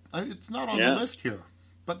that. It's not on the list here,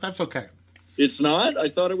 but that's okay. It's not? I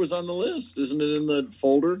thought it was on the list. Isn't it in the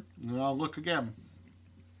folder? I'll look again.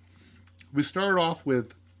 We started off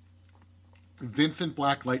with Vincent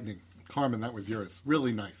Black Lightning. Carmen, that was yours.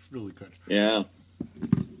 Really nice. Really good. Yeah.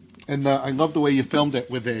 And I love the way you filmed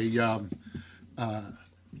it with that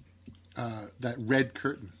red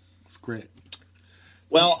curtain. It's great.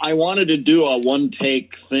 Well, I wanted to do a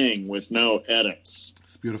one-take thing with no edits.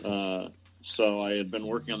 It's beautiful. So I had been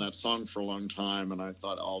working on that song for a long time, and I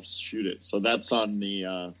thought I'll shoot it. So that's on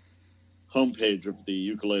the homepage of the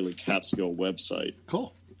Ukulele Catskill website.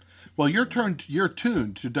 Cool. Well, you're tuned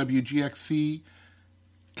to WGXC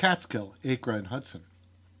Catskill, Acre, and Hudson.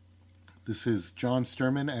 This is John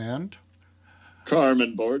Sturman and...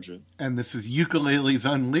 Carmen Borgia. And this is Ukuleles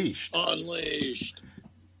Unleashed. Unleashed.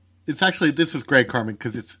 It's actually, this is great, Carmen,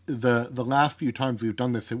 because it's the last few times we've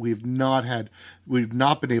done this that we've not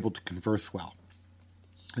been able to converse well.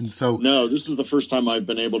 And so, no, this is the first time I've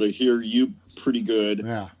been able to hear you pretty good.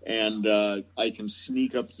 Yeah. And I can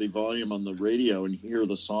sneak up the volume on the radio and hear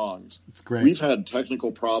the songs. It's great. We've had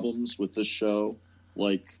technical problems with this show,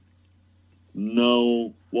 like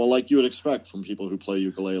you would expect from people who play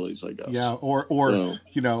ukuleles, I guess. Yeah, or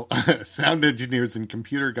sound engineers and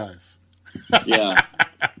computer guys. Yeah.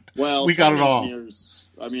 Well, we got it all.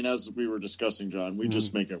 I mean, as we were discussing, John, we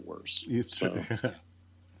just make it worse. So,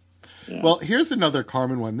 yeah. Well, here's another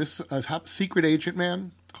Carmen one. This Secret Agent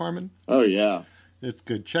Man, Carmen. Oh yeah, it's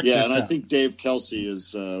good. Check this out. Yeah, and I think Dave Kelsey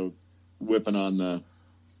is whipping on the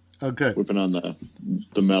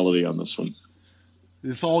melody on this one.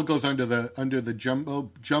 This all goes under the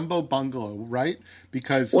Jumbo Bungalow, right?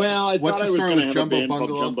 Because I thought I was going to have Jumbo a band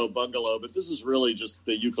Bungalow? called Jumbo Bungalow, but this is really just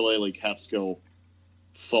the ukulele Catskill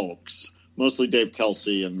folks, mostly Dave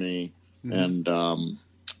Kelsey and me, and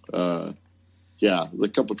a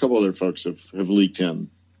couple other folks have leaked in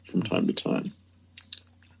from time to time.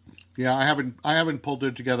 Yeah, I haven't pulled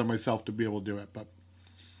it together myself to be able to do it, but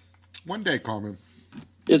one day, Carmen.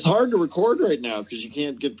 It's hard to record right now because you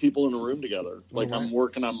can't get people in a room together. Like, I'm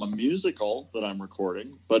working on my musical that I'm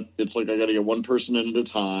recording, but it's like I got to get one person in at a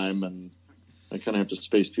time, and I kind of have to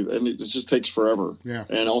space people, and it just takes forever. Yeah.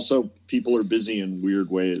 And also, people are busy in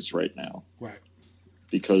weird ways right now. Right.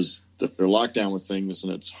 Because they're locked down with things,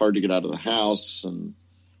 and it's hard to get out of the house, and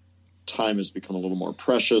time has become a little more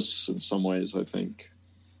precious in some ways, I think.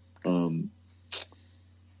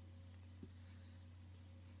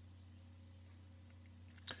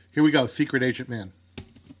 Here we go, Secret Agent Man.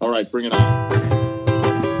 All right, bring it on.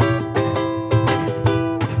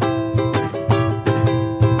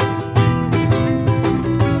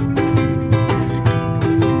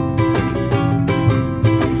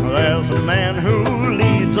 There's a man who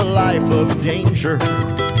leads a life of danger. To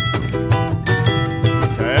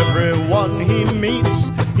everyone he meets,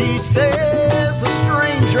 he stays a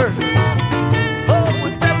stranger. But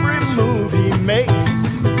with every move he makes,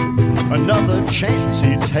 another chance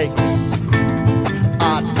he takes.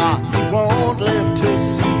 He won't live to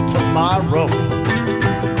see tomorrow.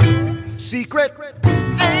 Secret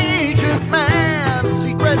Agent Man,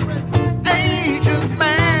 Secret Agent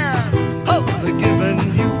Man. Oh, they're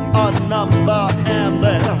giving you a number and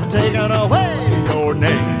they're taking away your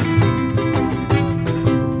name.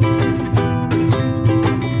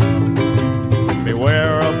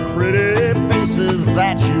 Beware of pretty faces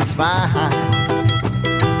that you find.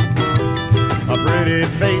 A pretty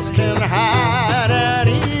face can hide an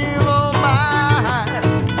evil mind.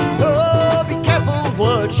 Oh, be careful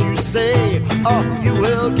what you say, or you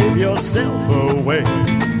will give yourself away.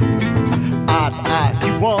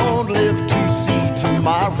 You won't live to see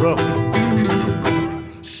tomorrow.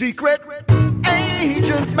 Secret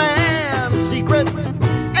Agent Man, Secret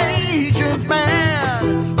Agent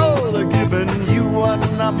Man. Oh, they're giving you a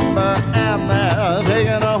number and they're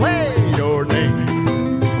taking away your name.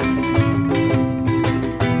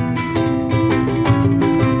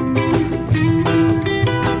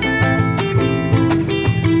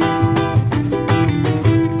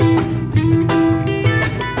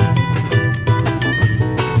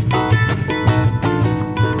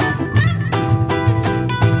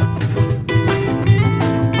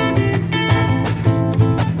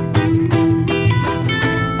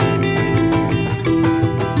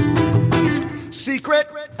 Secret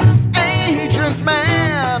Agent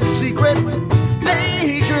Man, Secret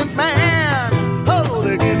Agent Man. Oh,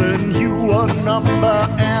 they're giving you a number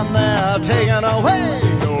and they're taking away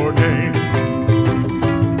your name.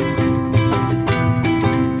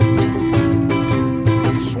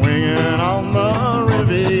 Swinging on the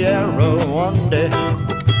Riviera one day,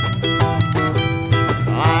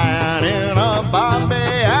 lying in a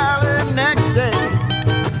Bombay alley next day.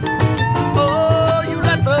 Oh, you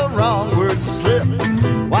let the wrong words slip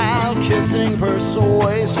while kissing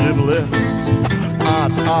persuasive lips.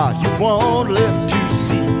 Odds are you won't live to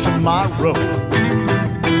see tomorrow.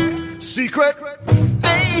 Secret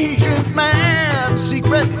Agent Man,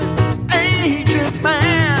 Secret Agent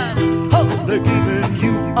Man. Oh, they're giving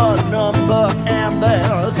you a number and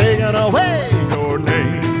they're taking away your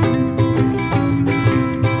name.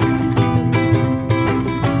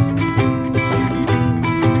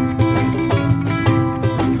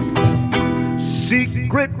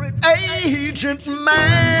 Secret Agent Man,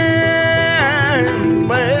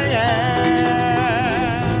 man.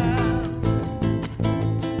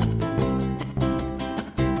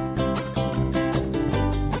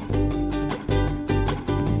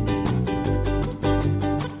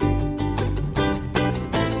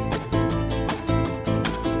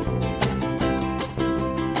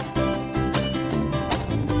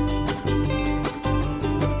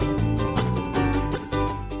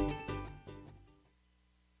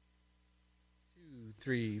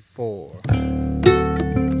 3, 4.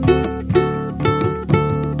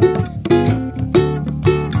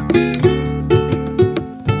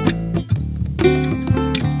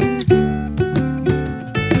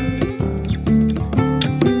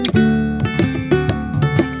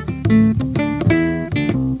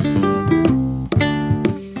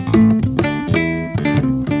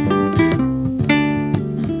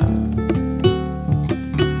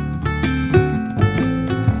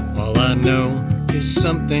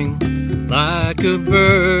 Something like a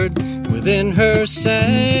bird within her sang.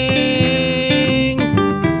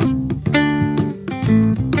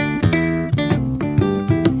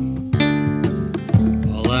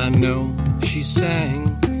 All I know, she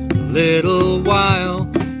sang a little while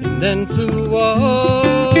and then flew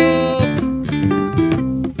off.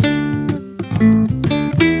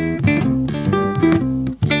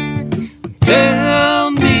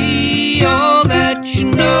 Tell me all that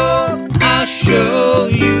you know, I'll show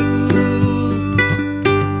you.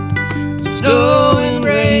 Snow and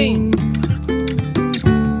rain.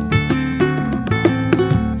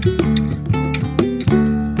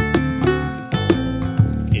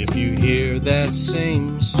 If you hear that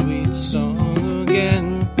same sweet song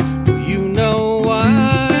again, you know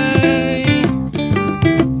why.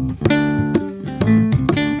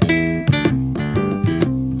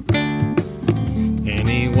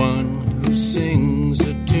 Anyone who sings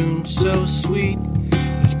a tune so sweet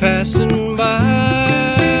is passing by.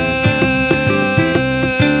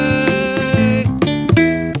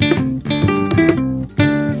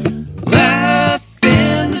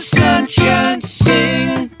 Sunshine,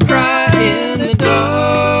 sing, cry in the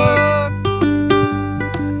dark,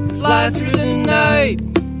 fly through the night.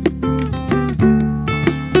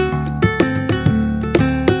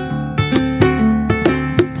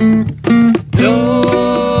 Don't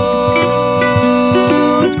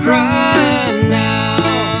cry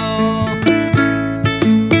now.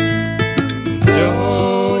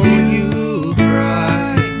 Don't you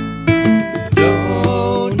cry.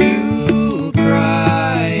 Don't you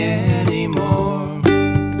cry anymore.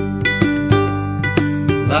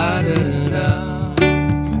 La da da da.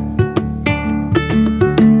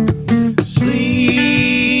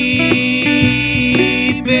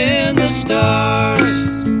 Sleep in the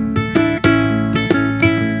stars.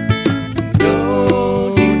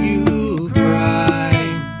 Don't you cry.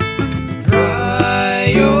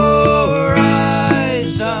 Dry your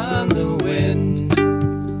eyes on the wind.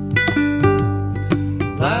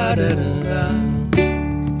 La da da da.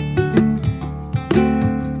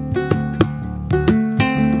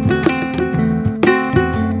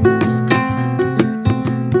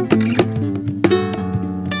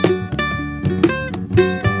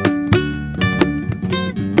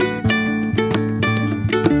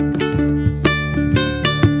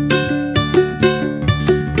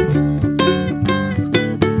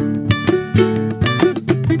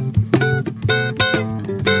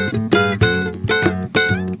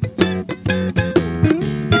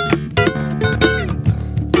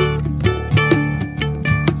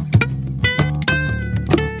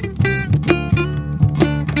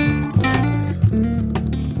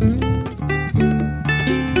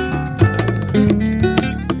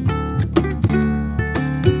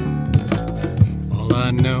 All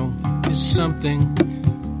I know is something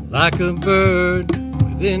like a bird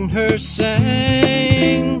within her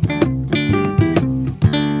sang.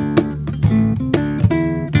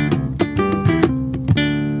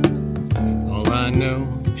 All I know,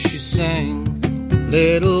 she sang a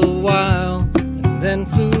little while and then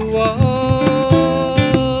flew off.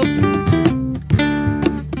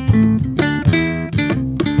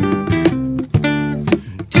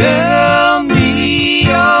 Tell me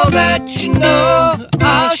all that you know,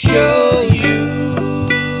 I'll show you.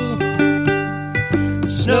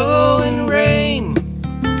 Snow and rain.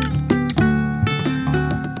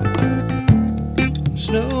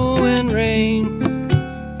 Snow and rain.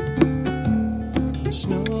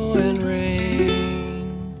 Snow and rain.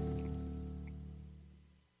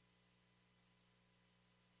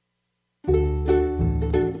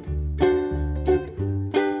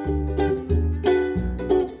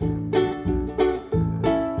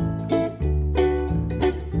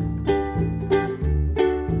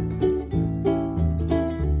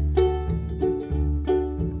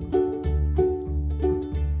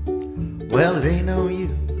 Well, it ain't no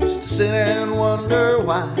use to sit and wonder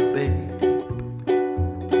why, babe.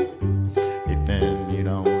 If then you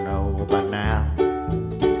don't know by now.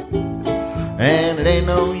 And it ain't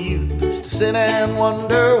no use to sit and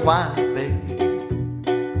wonder why, babe.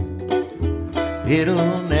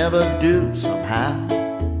 It'll never do somehow.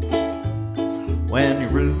 When you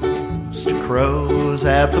rule rooster crows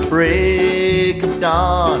at the break of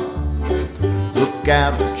dawn. Look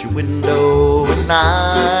out your window and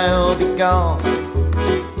I'll be gone.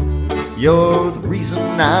 You're the reason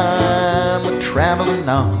I'm a-traveling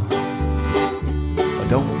on. I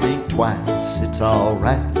don't think twice, it's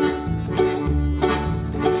alright.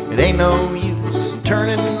 It ain't no use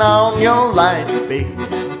turning on your light, baby.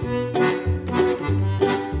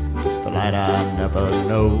 The light I never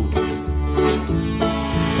know.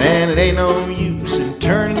 And it ain't no use in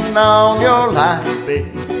turning on your light, baby.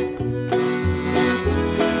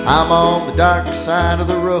 I'm on the dark side of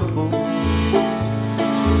the road,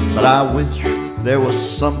 but I wish there was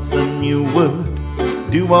something you would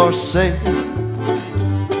do or say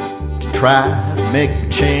to try to make me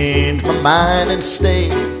change my mind and stay.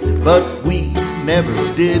 But we never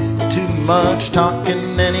did too much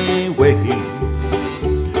talking anyway.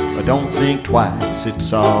 I don't think twice,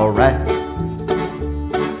 it's alright.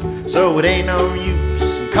 So it ain't no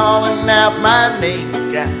use in calling out my name,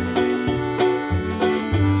 guy,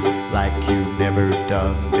 like you've never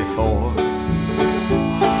done before.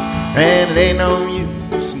 And it ain't no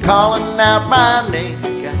use in calling out my name,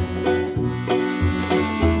 guy.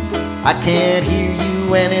 I can't hear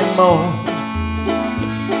you anymore.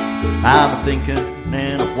 I'm thinking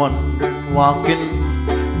and a wondering,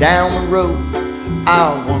 walking down the road.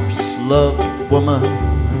 I once loved a woman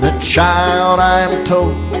and a child, I am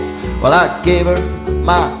told. Well, I gave her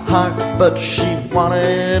my heart, but she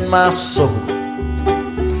wanted my soul.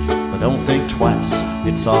 But don't think twice,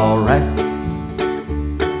 it's alright.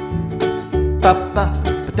 Ba-ba,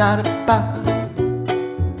 ba-da-da-ba,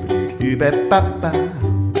 do-ba-ba-ba,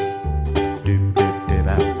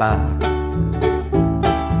 do-ba-ba-ba,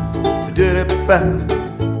 do-da-ba,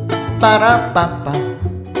 ba-da-ba-ba,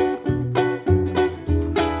 ba-da-ba-ba.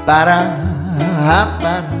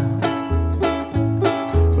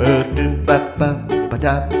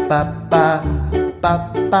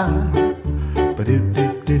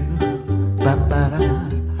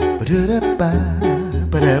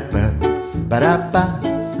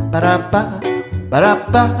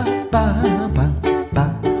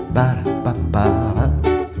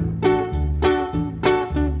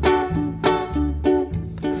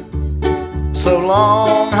 So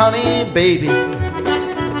long, honey, baby.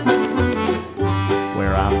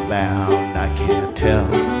 Where I'm bound, I can't tell.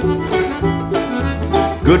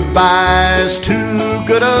 Goodbye's too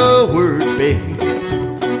good a word, baby.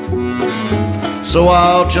 So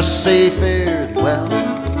I'll just say fare thee well.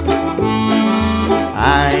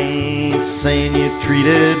 I ain't saying you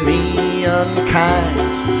treated me unkind.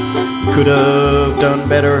 Could have done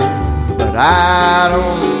better, but I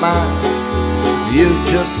don't mind. You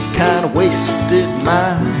just kind of wasted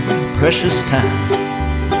my precious time.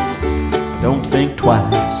 Don't think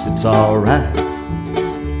twice, it's alright.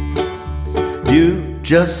 You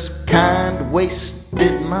just kind of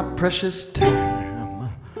wasted my precious time.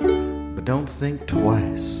 But don't think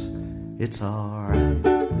twice, it's alright.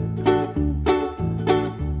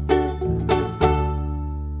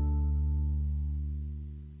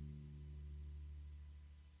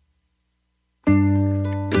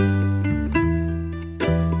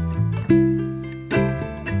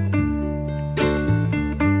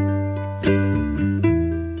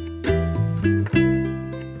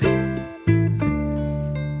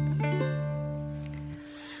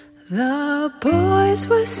 The boys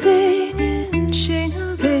were singing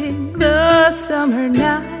shing-a-ling the summer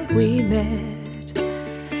night we met.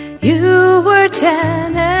 You were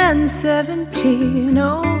 10 and 17,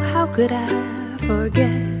 oh, how could I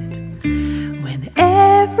forget? When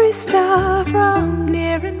every star from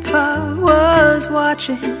near and far was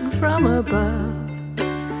watching from above,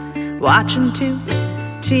 watching two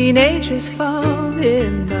teenagers fall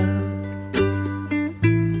in love.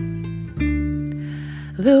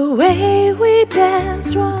 The way we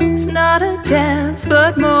danced was not a dance,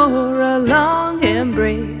 but more a long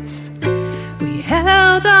embrace. We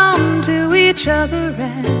held on to each other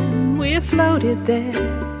and we floated there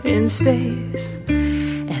in space.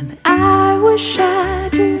 And I was shy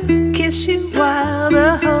to kiss you while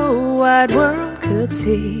the whole wide world could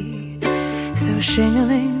see. So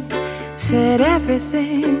shing-a-ling said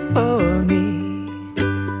everything for me.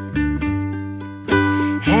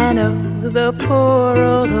 And oh, the poor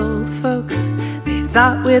old folks, they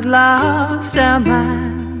thought we'd lost our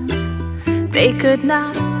minds. They could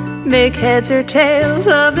not make heads or tails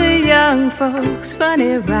of the young folks'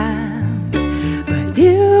 funny rhymes. But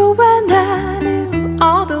you and I knew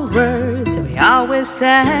all the words, and we always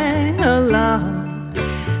sang along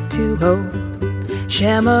to oh,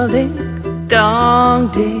 sham-a-ling,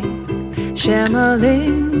 dong-ding,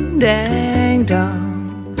 sham-a-ling, dang-dong.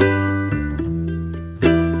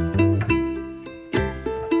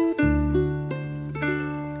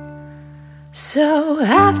 So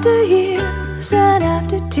after years and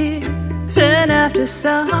after tears and after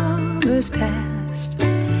summers past,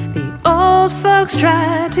 the old folks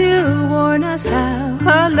tried to warn us how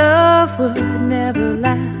our love would never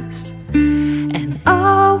last. And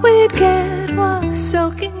all we'd get was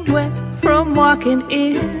soaking wet from walking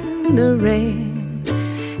in the rain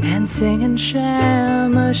and singing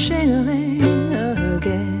sham-a-shingling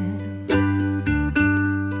again.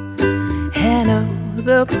 And oh,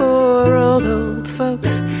 the poor old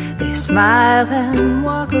folks, they smile and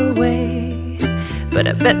walk away, but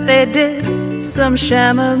I bet they did some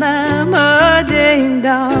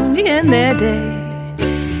sham-a-lam-a-ding-dong in their day.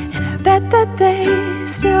 And I bet that they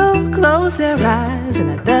still close their eyes, and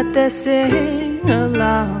I bet they sing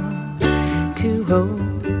along to oh,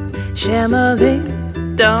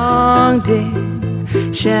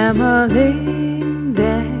 sham-a-ling-dong-ding,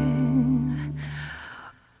 sham-a-ling-dang.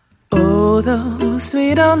 Oh, those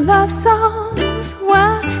sweet old love songs,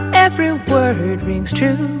 why every word rings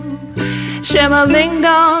true.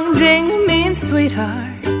 Sham-a-ling-dong-ding means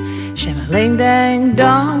sweetheart,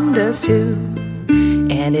 sham-a-ling-dang-dong does too.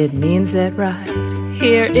 And it means that right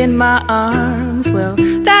here in my arms, well,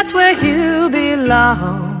 that's where you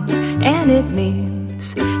belong. And it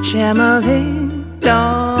means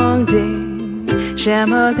sham-a-ling-dong-ding,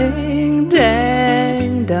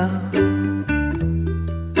 sham-a-ling-dang-dong.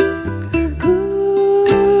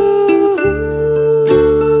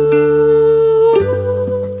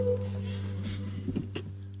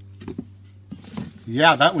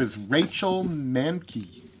 Yeah, that was Rachel Mankey.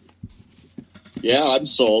 Yeah, I'm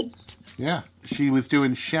sold. Yeah, she was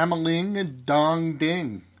doing Shamaling and Dong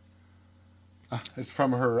Ding. It's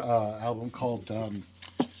from her album called,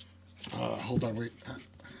 hold on, wait.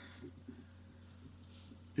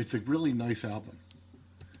 It's a really nice album.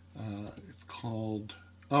 It's called,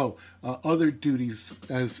 Other Duties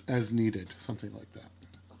as Needed, something like that.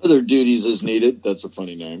 Other Duties as Needed. That's a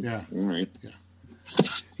funny name. Yeah. All right. Yeah.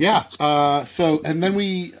 Yeah. So, and then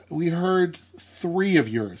we heard 3 of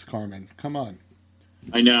yours, Carmen. Come on.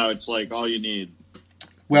 I know. It's like all you need.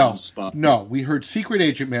 Well, no, we heard Secret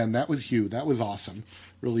Agent Man. That was you. That was awesome.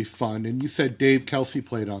 Really fun. And you said Dave Kelsey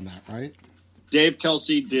played on that, right? Dave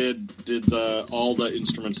Kelsey did all the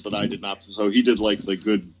instruments that I did not. So he did like the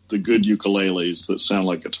good ukuleles that sound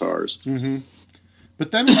like guitars. Mm-hmm.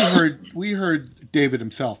 But then we heard David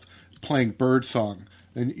himself playing Birdsong.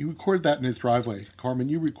 And you recorded that in his driveway. Carmen,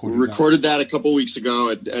 you recorded that a couple weeks ago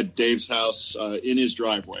at Dave's house in his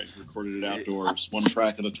driveway. Recorded it outdoors, one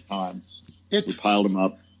track at a time. We piled them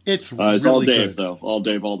up. It's really all Dave, good. Though. All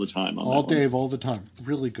Dave, all the time. All Dave, all the time.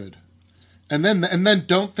 Really good. And then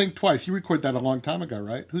Don't Think Twice. You recorded that a long time ago,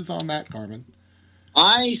 right? Who's on that, Carmen?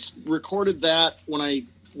 I recorded that when I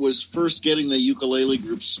was first getting the ukulele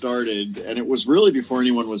group started, and it was really before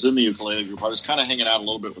anyone was in the ukulele group. I was kind of hanging out a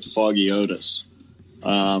little bit with Foggy Otis.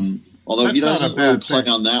 Although he doesn't really play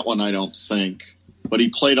on that one, I don't think. But he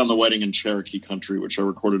played on The Wedding in Cherokee Country, which I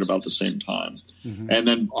recorded about the same time. Mm-hmm. And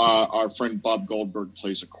then our friend Bob Goldberg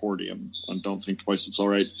plays accordion on Don't Think Twice, It's All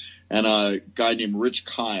Right. And a guy named Rich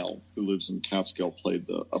Kyle, who lives in Catskill, played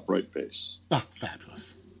the upright bass. Oh,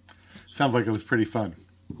 fabulous. Sounds like it was pretty fun.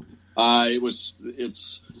 It's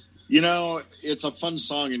a fun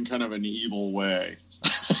song in kind of an evil way.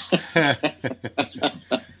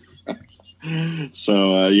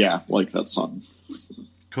 So, like that song.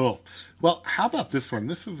 Cool. Well, how about this one?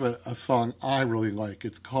 This is a song I really like.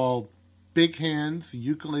 It's called Big Hands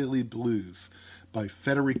Ukulele Blues by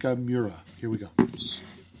Federica Mura. Here we go.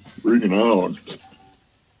 Bring it on.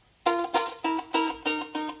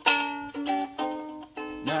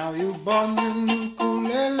 Now you bought me a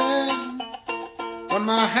ukulele, but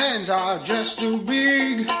my hands are just too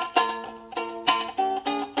big.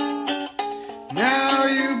 Now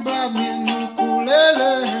you bought me a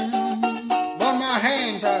ukulele, but my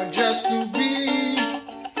hands are just too big.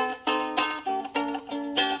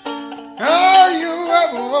 Oh, you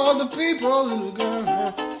of all the people, little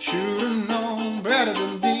girl, should have known better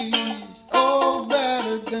than these. Oh,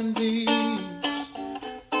 better than these.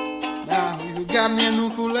 Now you got me a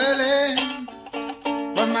ukulele,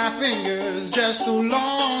 but my fingers just too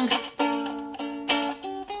long.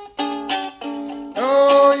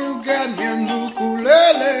 Oh, you got me a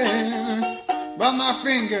ukulele, but my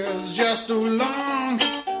fingers just too long.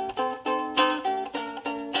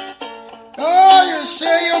 Oh, you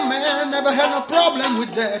say your man never had no problem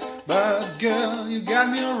with that, but girl, you got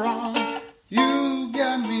me wrong. You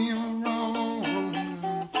got me wrong.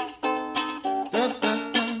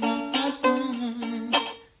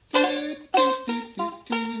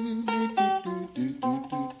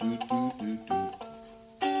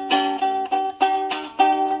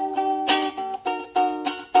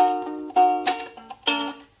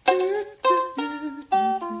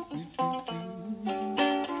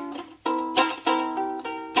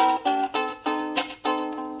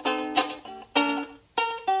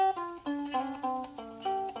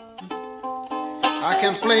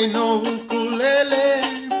 can play no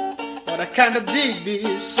ukulele, but I kinda dig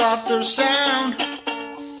this softer sound.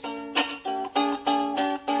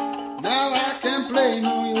 Now I can play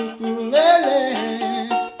no ukulele,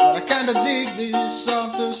 but I kinda dig this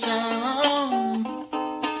softer sound.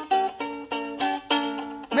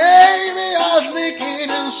 Maybe I'll sneak in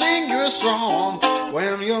and sing you a song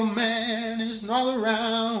when your man is not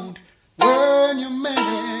around. When your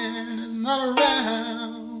man is not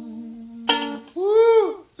around.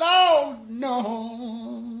 Woo, Lord,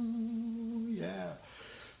 no. Yeah.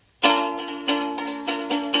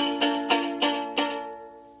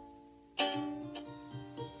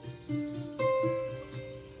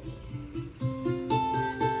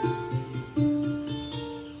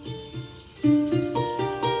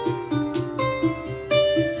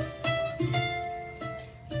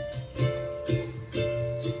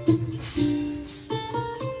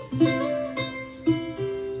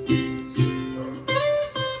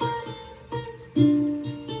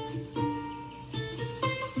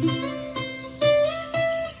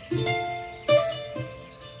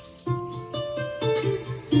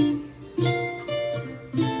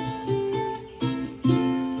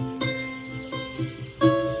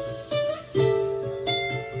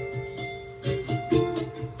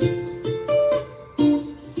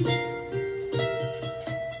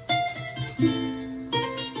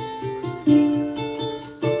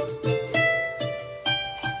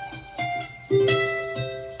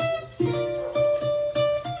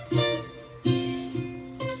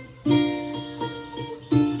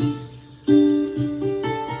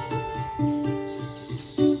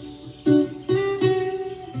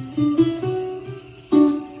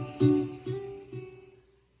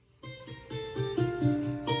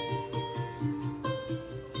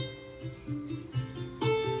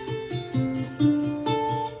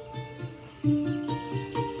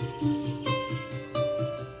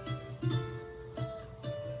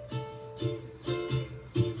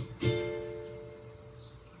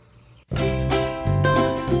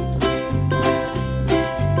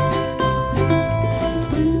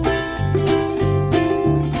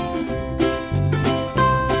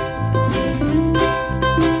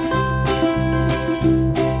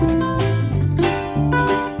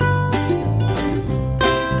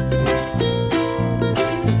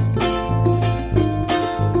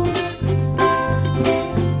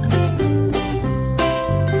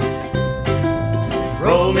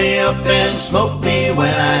 Roll me up and smoke me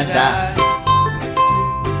when I die.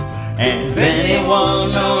 And if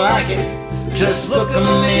anyone don't like it, just look 'em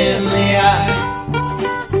in the eye.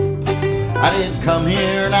 I didn't come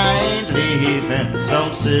here and I ain't leaving, so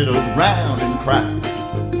don't sit around and cry.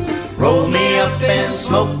 Roll me up and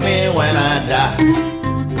smoke me when I die.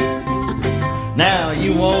 Now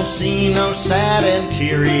you won't see no sad and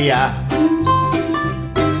teary eyes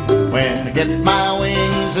when I get my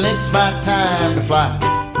wings and it's my time to fly.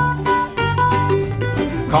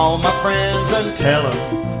 Call my friends and tell them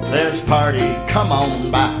there's a party, come on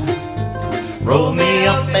by. Roll me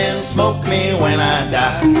up and smoke me when I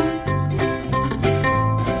die.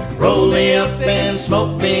 Roll me up and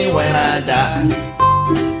smoke me when I die.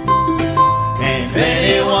 And if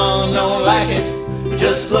anyone don't like it,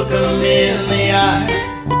 just look 'em in the eye.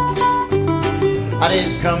 I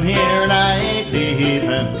didn't come here and I ain't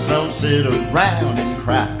leaving, so don't sit around and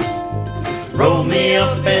cry. Roll me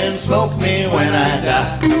up and smoke me when I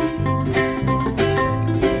die.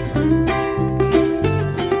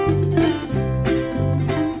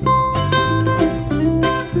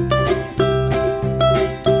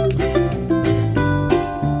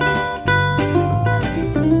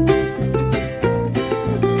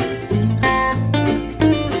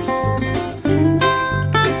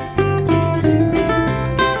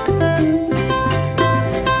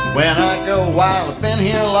 When I go wild, I've been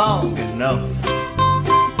here long enough.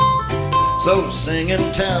 So sing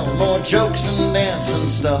and tell more jokes and dance and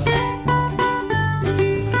stuff.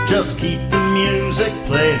 Just keep the music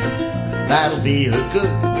playing, that'll be a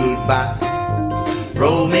good goodbye.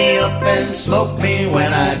 Roll me up and smoke me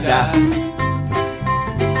when I die.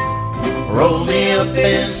 Roll me up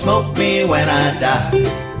and smoke me when I die.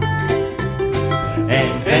 And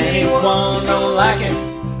if anyone don't like it,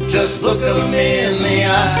 just look 'em in the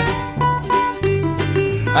eye.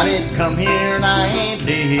 I didn't come here and I ain't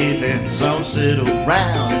leaving, so don't sit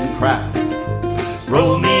around and cry.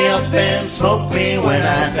 Roll me up and smoke me when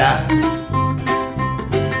I die.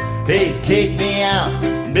 Hey, take me out,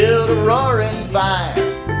 build a roaring fire.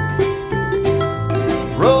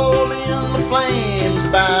 Roll in the flames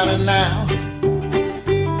about an hour.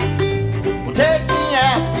 Well, take me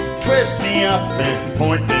out, twist me up and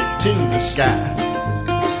point me to the sky.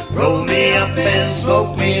 Roll me up and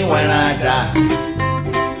smoke me when I die.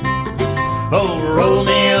 Oh, roll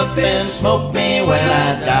me up and smoke me when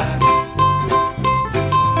I die.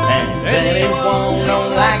 And if anyone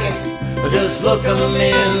don't like it, just look 'em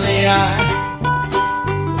in the eye.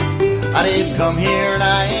 I didn't come here and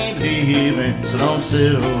I ain't leaving, so don't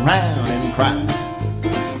sit around and cry.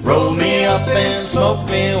 Roll me up and smoke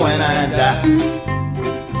me when I die.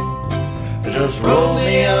 Just roll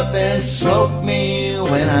me up and smoke me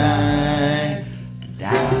when I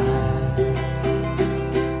die.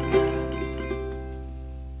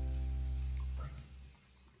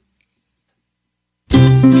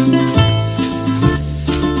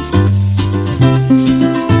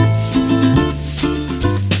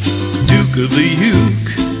 Duke of the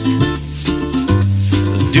uke,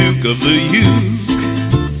 Duke of the uke,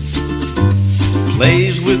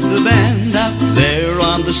 plays with the band out there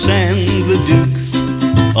on the sand. The Duke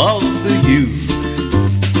of the uke,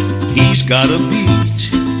 he's got a beat,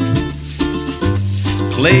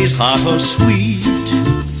 plays hot or sweet.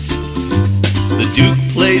 The Duke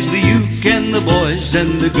plays the uke and the boys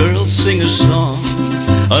and the girls sing a song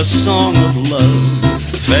of love.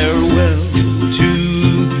 Farewell to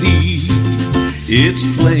thee, it's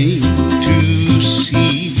plain to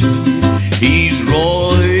see, he's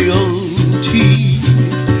royalty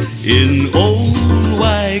in old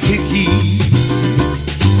Waikiki.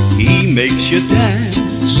 He makes you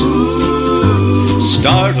dance,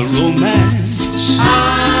 start a romance.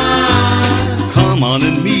 Come on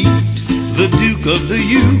and meet the Duke of the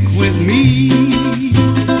uke with me.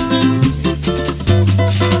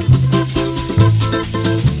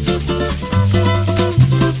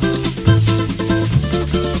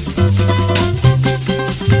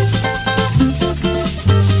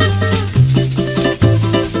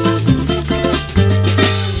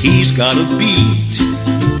 He's got a beat,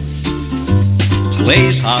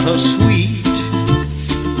 plays hot or sweet.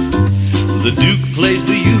 The Duke plays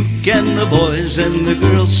the uke and the boys and the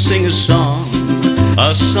girls sing a song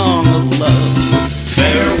of love.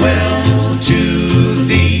 Farewell to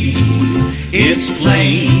thee, it's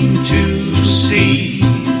plain to see,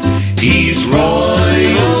 he's royalty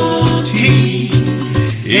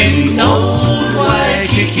in old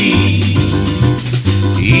Waikiki.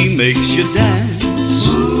 He makes you dance,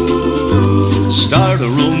 start a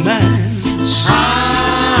romance.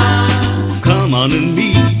 Come on and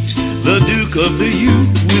meet the Duke of the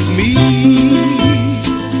uke with me.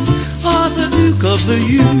 Ah, the Duke of the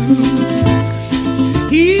uke,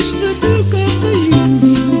 he's the Duke of the uke,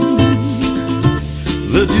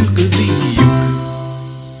 the Duke of the uke.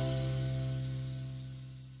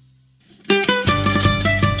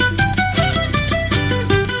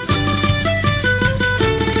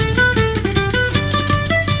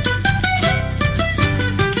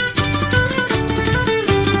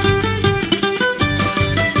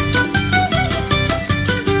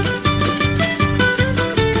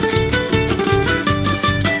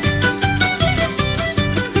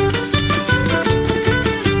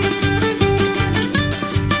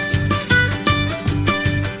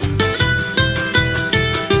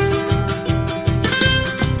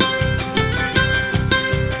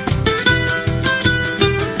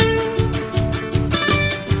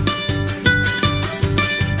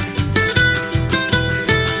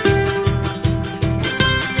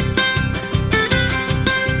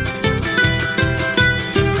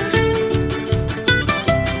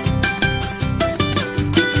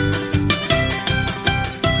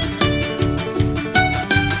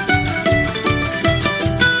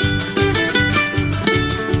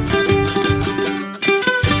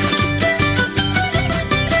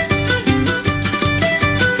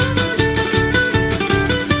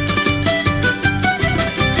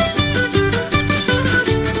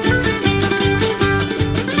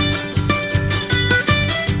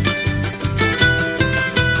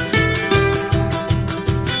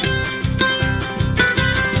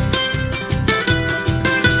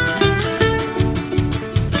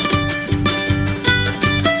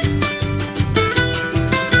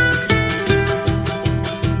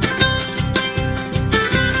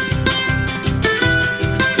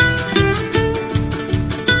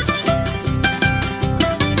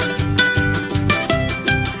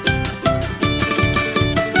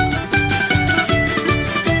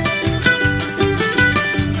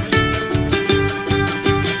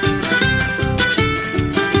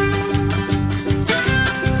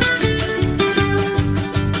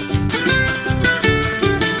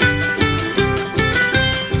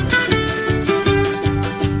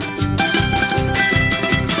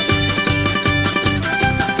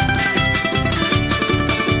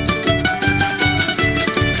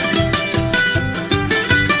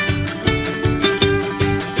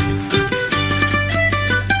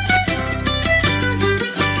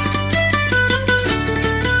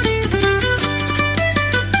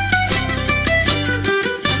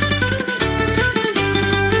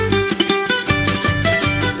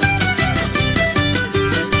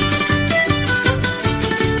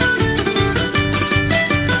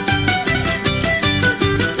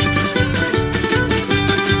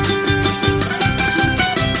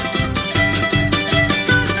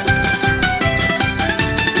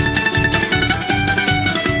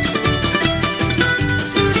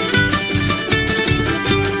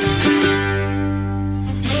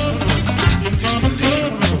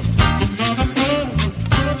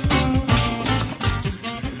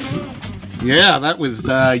 Yeah, that was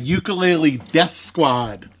Ukulele Death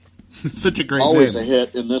Squad. Such a great Always name. a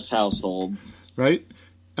hit in this household. Right?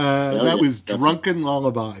 That was definitely. Drunken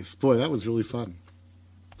Lullabies. Boy, that was really fun.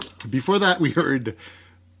 Before that, we heard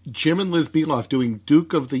Jim and Liz Beloff doing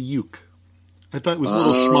Duke of the Uke. I thought it was a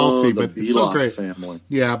little schmaltzy, but it's so great. Family.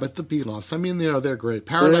 Yeah, but the Beloffs, I mean, they're great.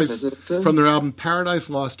 Paradise, from their album Paradise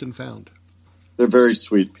Lost and Found. They're very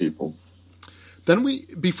sweet people. Then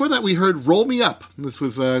before that, we heard Roll Me Up. This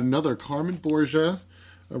was another Carmen Borgia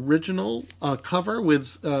original cover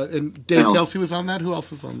with, and Dave Kelsey was on that. Who else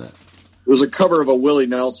was on that? It was a cover of a Willie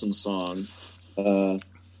Nelson song. And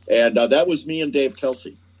that was me and Dave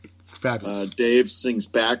Kelsey. Fabulous. Dave sings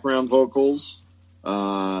background vocals.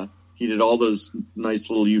 He did all those nice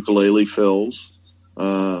little ukulele fills.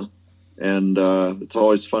 And it's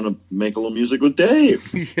always fun to make a little music with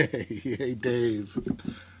Dave. Yay, Dave.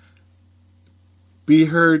 We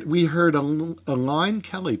heard Aline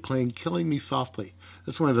Kelly playing Killing Me Softly.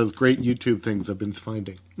 That's one of those great YouTube things I've been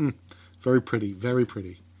finding. Very pretty, very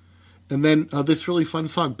pretty. And then this really fun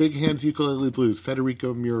song, Big Hands Ukulele Blues,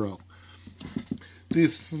 Federico Muro.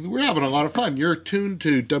 We're having a lot of fun. You're tuned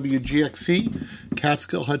to WGXC,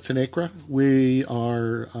 Catskill, Hudson Acre. We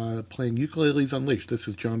are playing Ukuleles Unleashed. This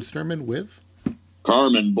is John Sturman with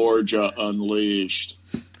Carmen Borgia Unleashed.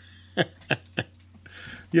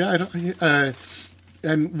 Yeah, I don't.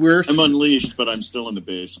 And I'm unleashed, but I'm still in the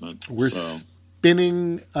basement. We're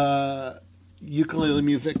spinning ukulele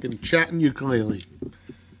music and chatting ukulele.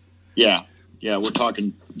 Yeah, we're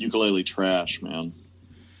talking ukulele trash, man.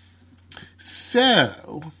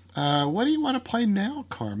 So, what do you want to play now,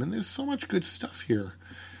 Carmen? There's so much good stuff here.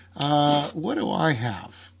 What do I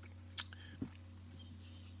have?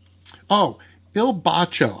 Oh, Il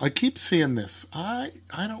Bacio. I keep seeing this. I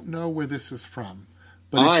don't know where this is from,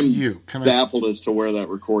 but I'm you. baffled as to where that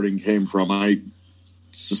recording came from. I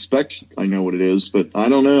suspect I know what it is, but I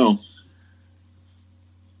don't know.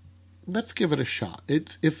 Let's give it a shot.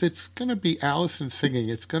 If it's going to be Allison singing,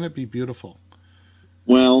 it's going to be beautiful.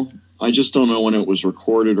 Well, I just don't know when it was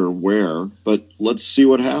recorded or where, but let's see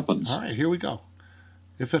what happens. All right, here we go.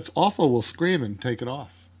 If it's awful, we'll scream and take it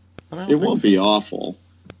off. It won't be awful.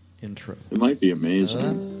 Intro. It might be amazing.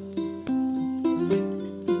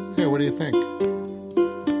 Hey, what do you think?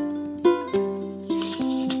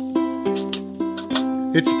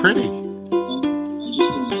 It's pretty. I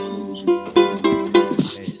just don't know when it was recorded.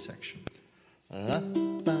 A section.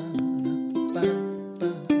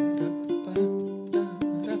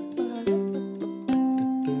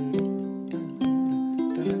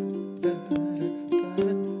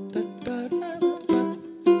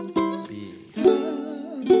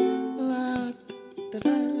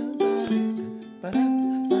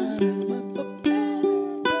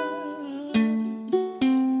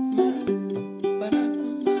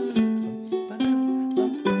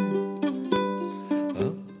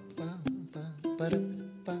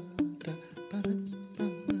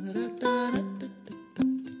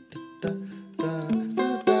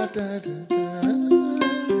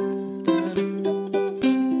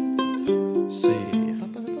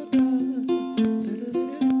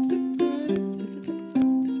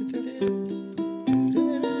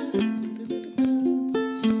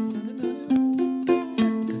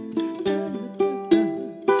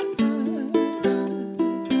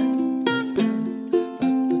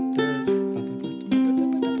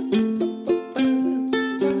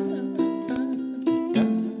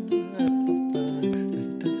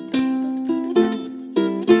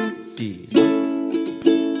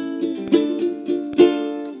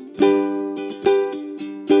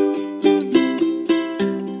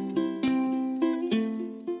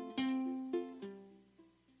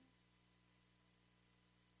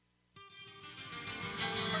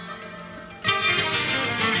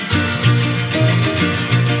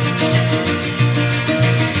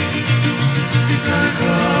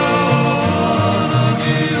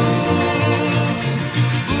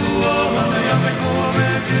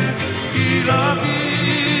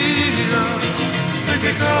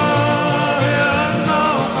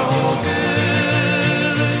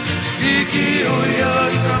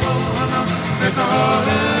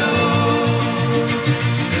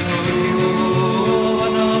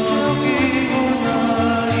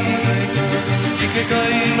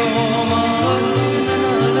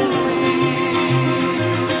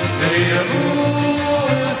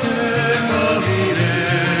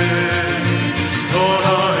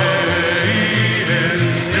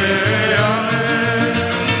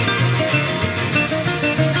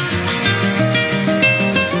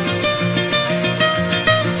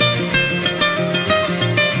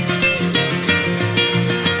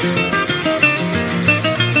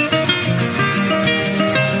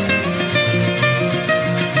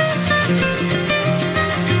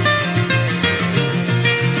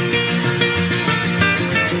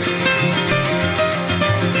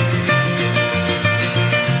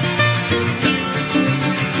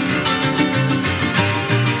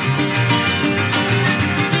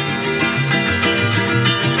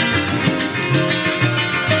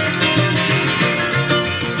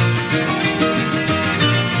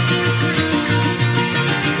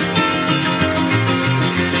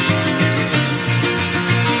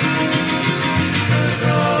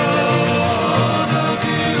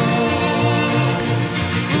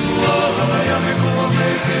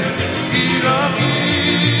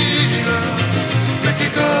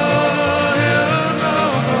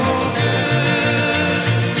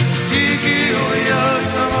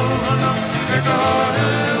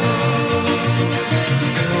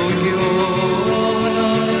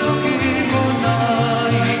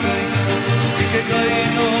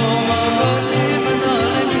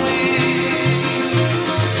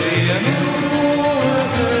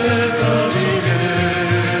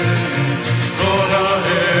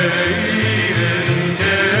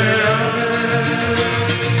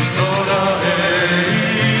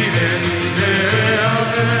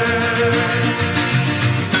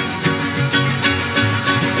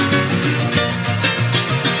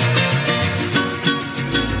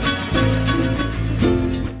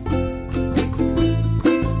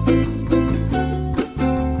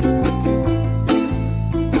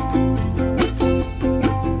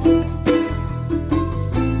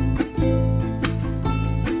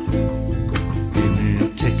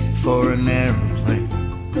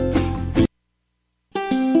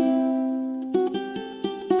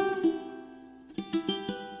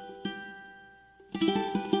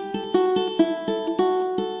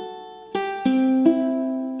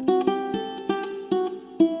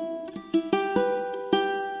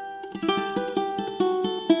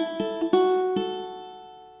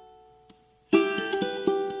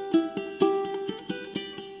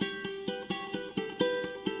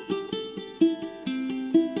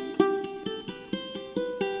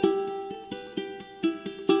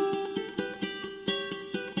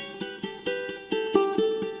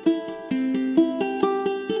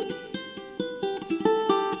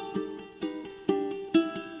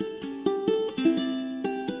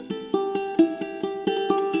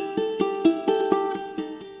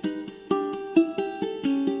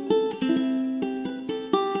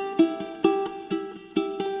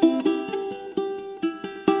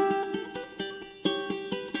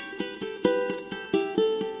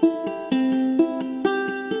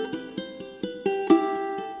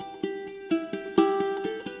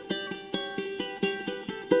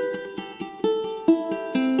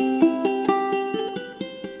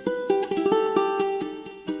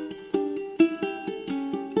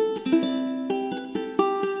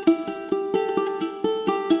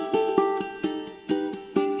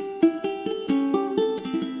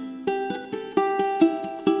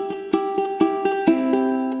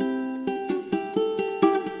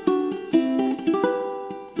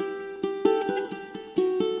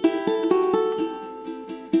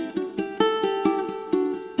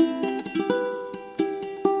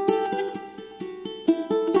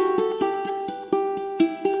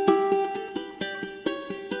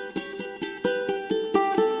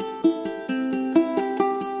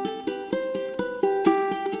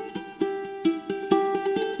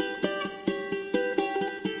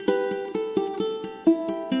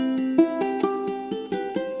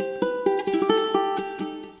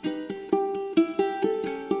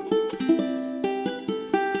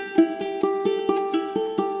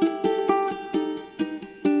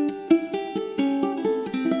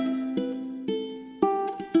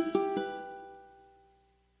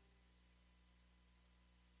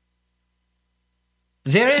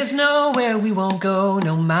 There is nowhere we won't go,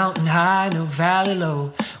 no mountain high, no valley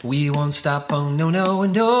low. We won't stop, oh no, no,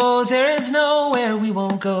 and no. There is nowhere we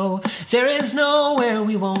won't go. There is nowhere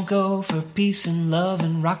we won't go for peace and love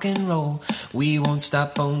and rock and roll. We won't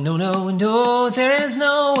stop, oh no, no, and no. There is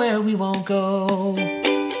nowhere we won't go.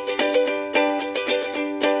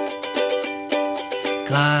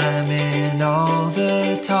 Climbing all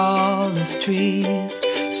the tallest trees,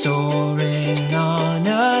 soaring on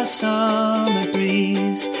a summer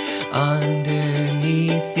breeze,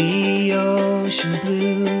 underneath the ocean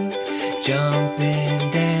blue,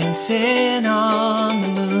 jumping, dancing on the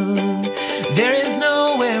moon. There is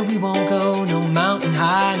nowhere we won't go, no mountain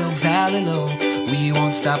high, no valley low. We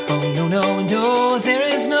won't stop, oh no, no, no. There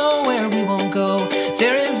is nowhere we won't go.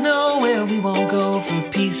 There is nowhere we won't go for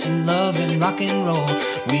peace and love and rock and roll.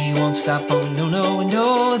 We won't stop, oh no, no,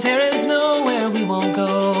 no. There is nowhere we won't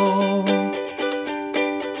go.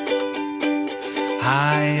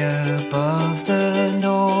 High above the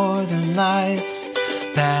northern lights,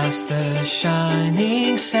 past the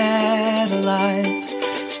shining satellites,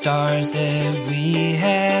 stars that we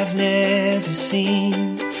have never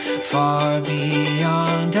seen, far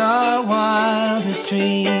beyond our wildest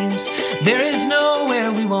dreams. There is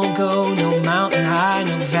nowhere we won't go, no mountain high,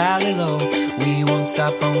 no valley low. We won't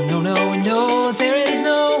stop, oh no, no, no. There is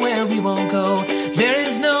nowhere we won't go. There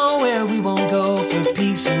is nowhere we won't go for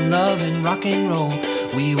peace and love and rock and roll.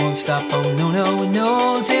 We won't stop, oh no, no,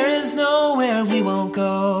 no. There is nowhere we won't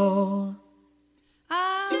go.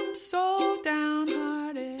 I'm so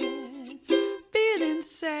downhearted, feeling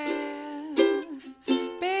sad.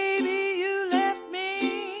 Baby, you left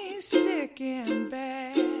me sick and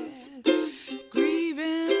bad,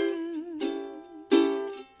 grieving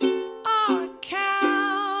on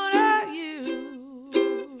account of you.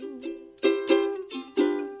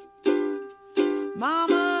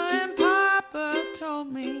 Mama and Papa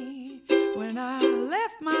told me when I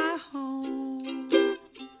left my home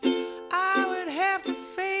I would have to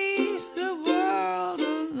face the world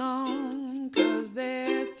alone, 'cause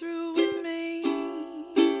they're through with me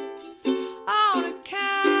on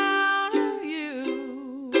account of you.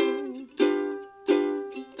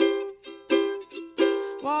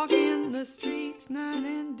 Walking the streets night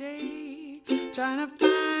and day, trying to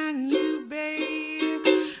find you, babe.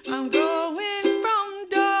 I'm going from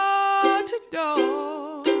door to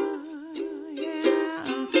door.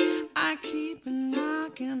 Yeah, I keep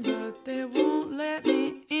knocking, but they won't let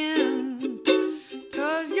me in.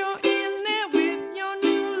 'Cause you're in there with your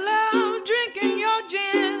new love, drinking your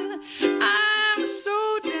gin. I'm so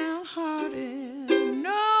downhearted,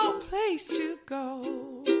 no place to go.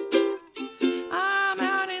 I'm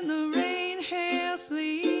out in the rain, hail,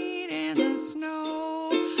 sleet, and the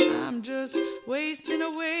snow. I'm just wasting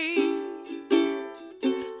away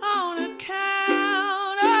on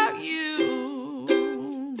account of you.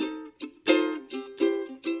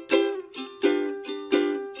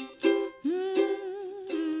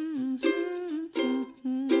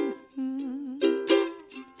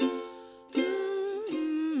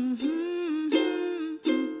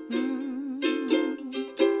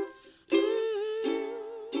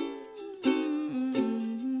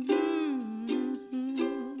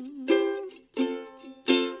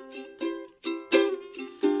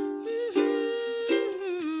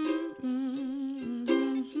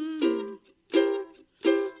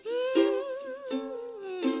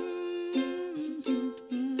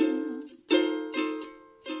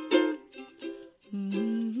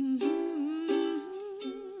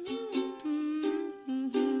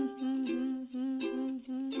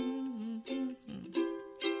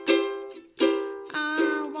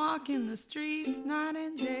 Walking the streets night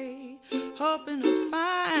and day, hoping to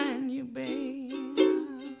find you, babe.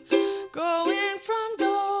 Going from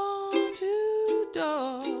door to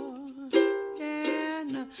door. Yeah,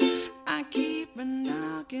 no, I keep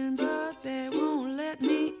knocking, but they won't let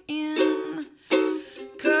me in.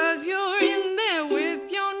 'Cause you're in there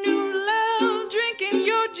with your new love, drinking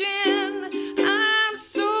your gin. I'm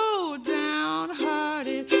so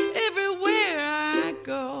downhearted everywhere I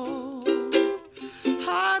go.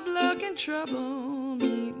 Hard luck and trouble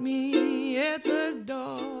meet me at the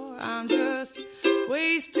door. I'm just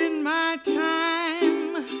wasting my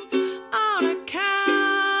time on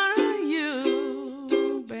account of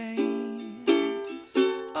you, babe.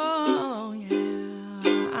 Oh yeah,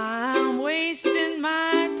 I'm wasting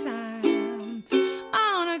my time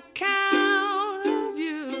on account of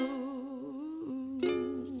you.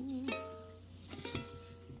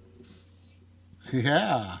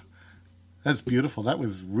 Yeah. That's beautiful. That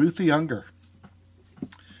was Ruthie Unger.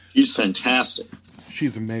 She's fantastic.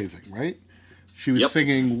 She's amazing, right? She was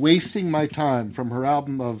singing Wasting My Time from her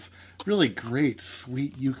album of really great,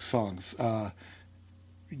 sweet uke songs.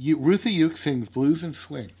 Ruthie Uke sings blues and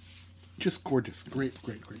swing. Just gorgeous. Great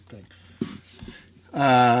thing.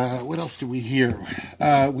 What else did we hear?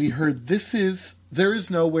 We heard There Is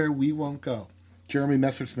Nowhere We Won't Go. Jeremy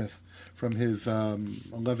Messersmith from his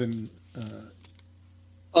 11...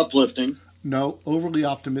 uplifting. No, overly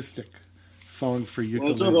optimistic song for ukulele.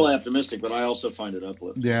 Well, it's overly optimistic, but I also find it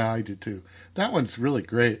uplifting. Yeah, I did too. That one's really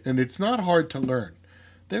great, and it's not hard to learn.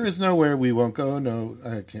 There is nowhere we won't go. No,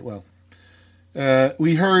 I can't. Well,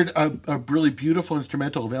 we heard a really beautiful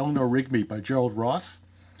instrumental of Eleanor Rigby by Gerald Ross.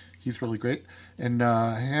 He's really great. And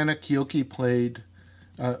Hannah Kyoki played,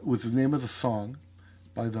 was the name of the song,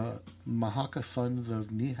 by the Mahaka Sons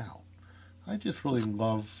of Nihao. I just really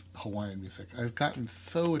love Hawaiian music. I've gotten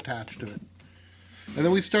so attached to it. And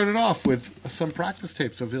then we started off with some practice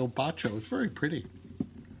tapes of Il Bacio. It's very pretty.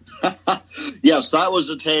 Yes, that was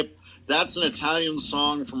a tape. That's an Italian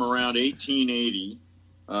song from around 1880,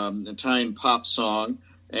 Italian pop song.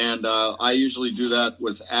 And I usually do that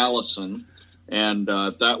with Allison. And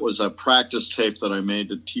that was a practice tape that I made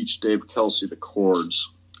to teach Dave Kelsey the chords,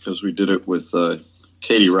 because we did it with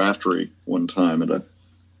Katie Raftery one time at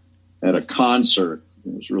a concert.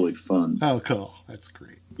 It was really fun. Oh, cool. That's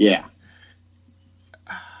great. Yeah.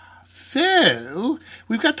 So,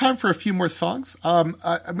 we've got time for a few more songs. I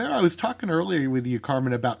remember I was talking earlier with you,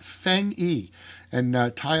 Carmen, about Feng Yi and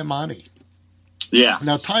Tayamani. Yeah.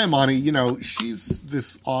 Now, Tayamani, she's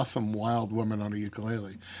this awesome wild woman on a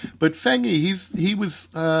ukulele. But Feng Yi, he was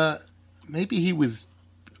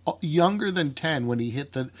younger than 10 when he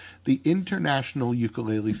hit the international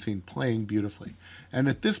ukulele scene, playing beautifully. And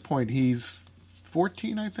at this point, he's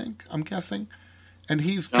 14, I think, I'm guessing. And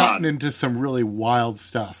he's gotten into some really wild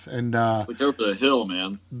stuff. And look over the hill,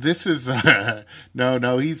 man. This is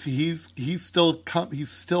no. He's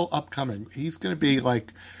still upcoming. He's going to be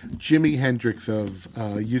like Jimi Hendrix of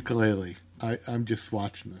ukulele. I'm just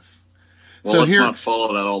watching this. Well, let's not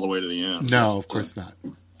follow that all the way to the end. No, of course not.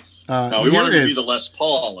 No, we wanted to be the Les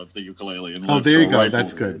Paul of the ukulele. And there you go.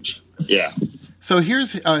 That's good. Yeah. So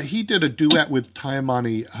here's he did a duet with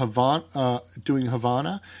Tayamani doing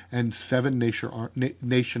Havana and Seven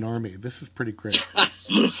Nation Army. This is pretty great.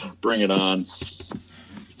 Bring it on.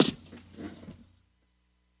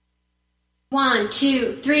 1,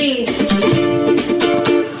 2, 3.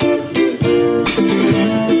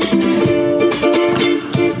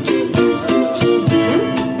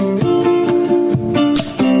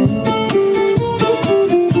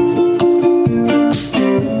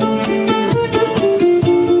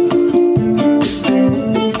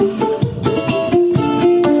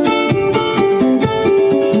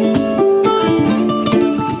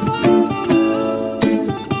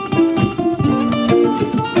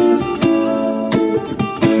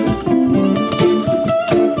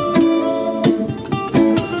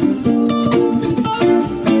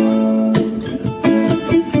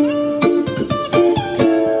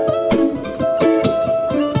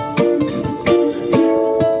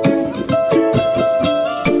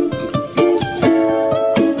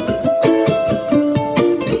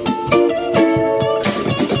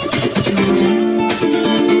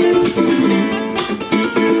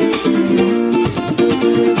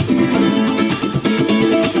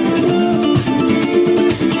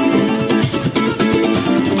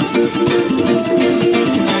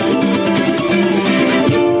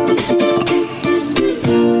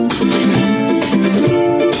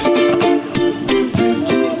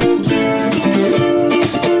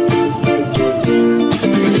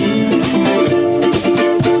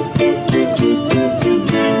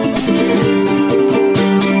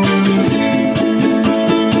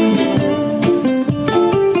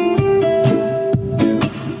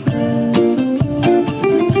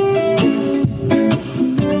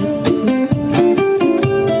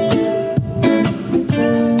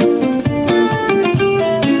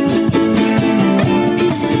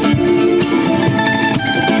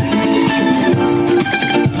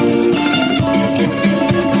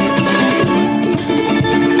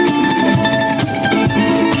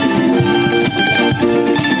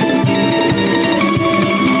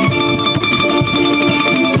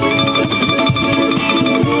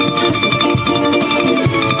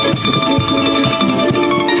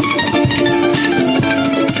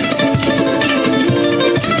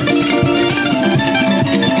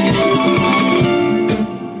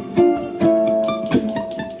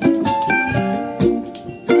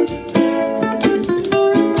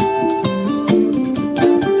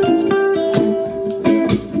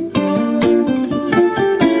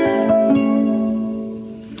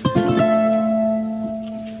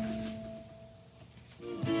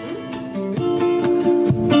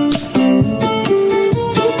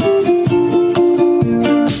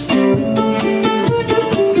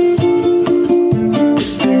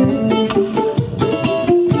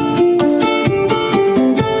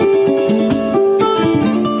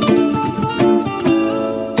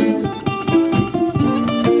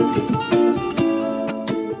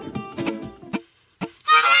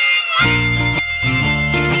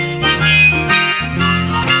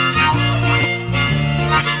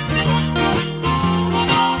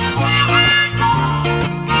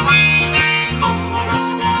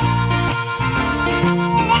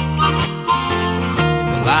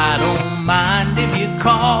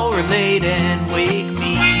 hour late and wake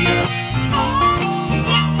me up.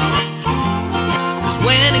 'Cause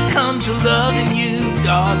when it comes to loving you,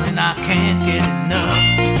 darling, I can't get enough.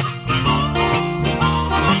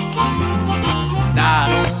 And I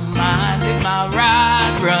don't mind if my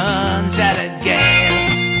ride runs out of gas.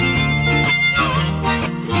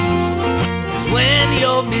 'Cause when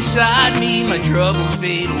you're beside me, my troubles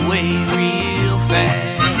fade away real fast.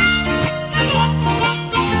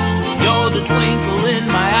 You're the twinkle in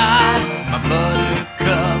my eye, my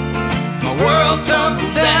buttercup. My world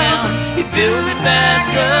tumbles down, you build it back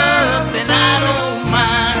up. And I don't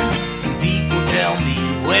mind when people tell me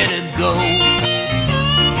where to go.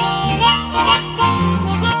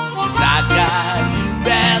 'Cause I got you,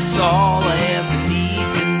 that's all I ever need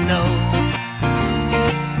to know.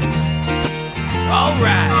 All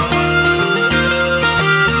right.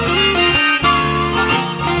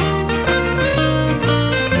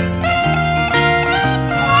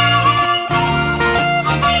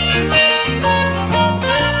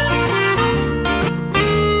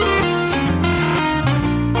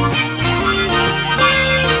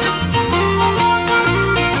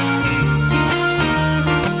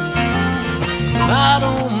 I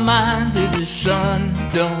don't mind if the sun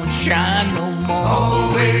don't shine no more.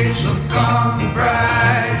 Always look on the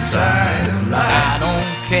bright side of life. I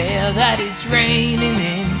don't care that it's raining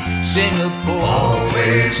in Singapore.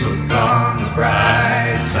 Always look on the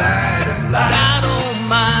bright side of life. I don't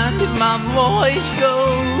mind if my voice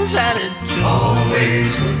goes out of tune.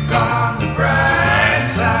 Always look on the bright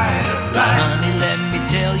side of life. Honey, let me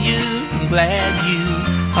tell you, I'm glad you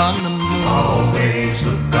hung the moon. Always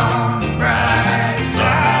look on the bright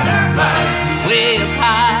side of life. Way up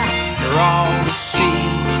high for all to see.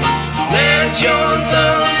 Let your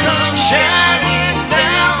love come shining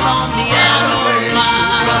down on me. I don't mind.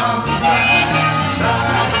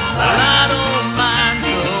 I don't mind.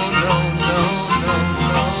 No, no, no, no,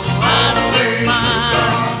 no. I don't mind.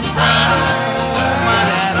 I don't mind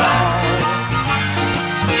at all.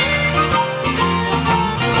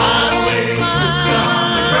 Always look on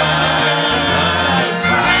the bright side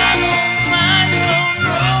of life.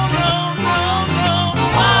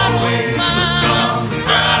 Always look on the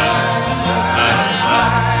bright side of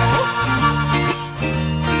life.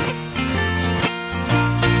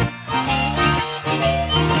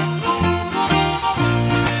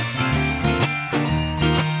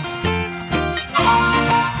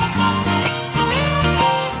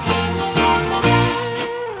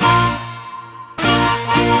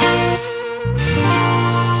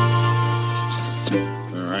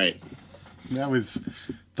 All right. That was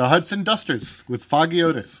the Hudson Dusters with Foggy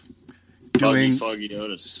Otis Foggy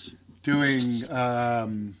Otis. doing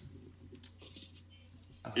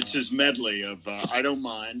It's his medley of I Don't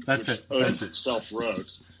Mind, That's which it. Otis That's it. himself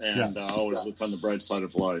wrote, and Yeah. Always Look on the Bright Side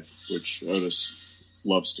of Life, which Otis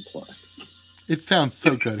loves to play. It sounds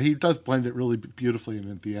so good. He does blend it really beautifully in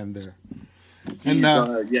at the end there. He's, And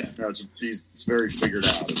it's very figured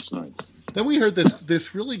out. It's nice. then we heard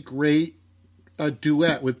this really great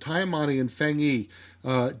duet with Ty Amani and Feng Yi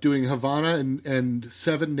doing Havana and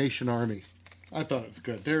Seven Nation Army. I thought it was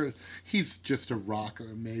good. He's just a rocker,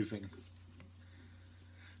 amazing.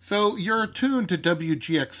 So you're tuned to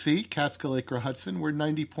WGXC, Catskill Acre Hudson. We're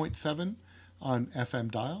 90.7 on FM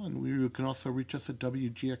dial, and you can also reach us at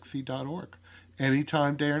WGXC.org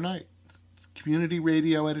anytime, day or night. It's community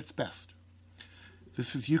radio at its best.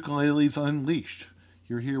 This is Ukuleles Unleashed.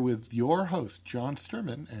 You're here with your host, John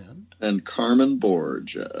Sturman, and Carmen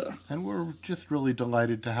Borgia. And we're just really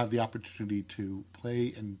delighted to have the opportunity to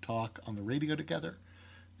play and talk on the radio together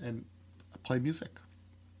and play music.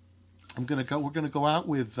 We're gonna go out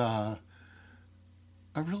with a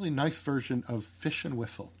really nice version of Fish and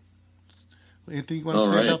Whistle. Anything you want to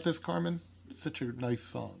say about this, Carmen? It's such a nice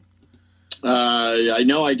song. I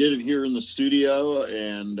know I did it here in the studio,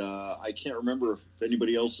 and I can't remember if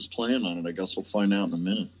anybody else is playing on it. I guess we'll find out in a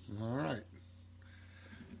minute. All right.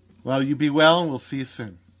 Well, you be well, and we'll see you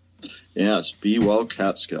soon. Yes, be well,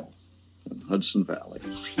 Catskill, in Hudson Valley.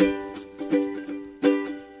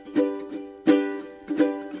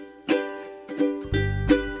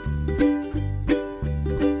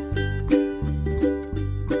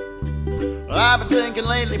 Well, I've been thinking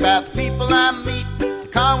lately about the people I meet, the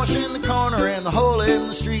car wash in the corner and the hole in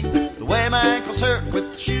the street, the way my ankles hurt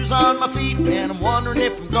with the shoes on my feet, and I'm wondering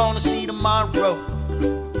if I'm gonna see tomorrow.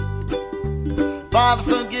 Father,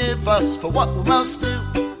 forgive us for what we must do.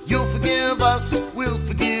 You'll forgive us, we'll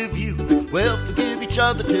forgive you. We'll forgive each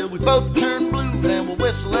other till we both turn blue, then we'll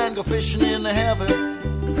whistle and go fishing into heaven.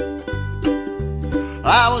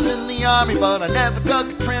 I was in the army, but I never dug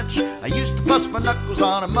a trench. I used to bust my knuckles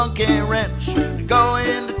on a monkey wrench. To go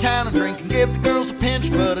into town and drink and give the girls a pinch,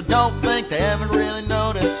 but I don't think they ever really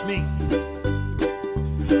noticed me.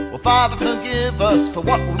 Well, Father, forgive us for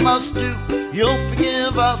what we must do. You'll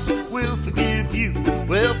forgive us, we'll forgive you.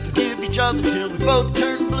 We'll forgive each other till we both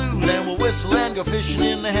turn blue. Then we'll whistle and go fishing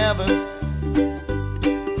into heaven.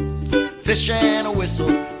 Fish and a whistle,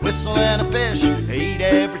 whistle and a fish. Eat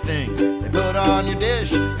everything they put on your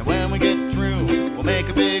dish. And when we get through, we'll make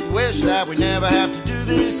a big wish that we never have to do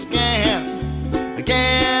this again.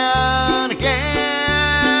 Again.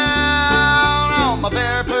 On my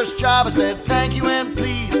very first job I said thank you and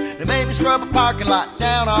please. They made me scrub a parking lot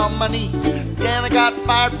down on my knees. Then I got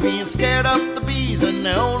fired for being scared up the bees, and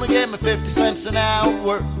they only gave me 50 cents an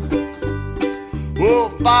hour.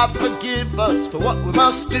 Oh, Father, forgive us for what we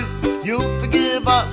must do. You'll forgive us,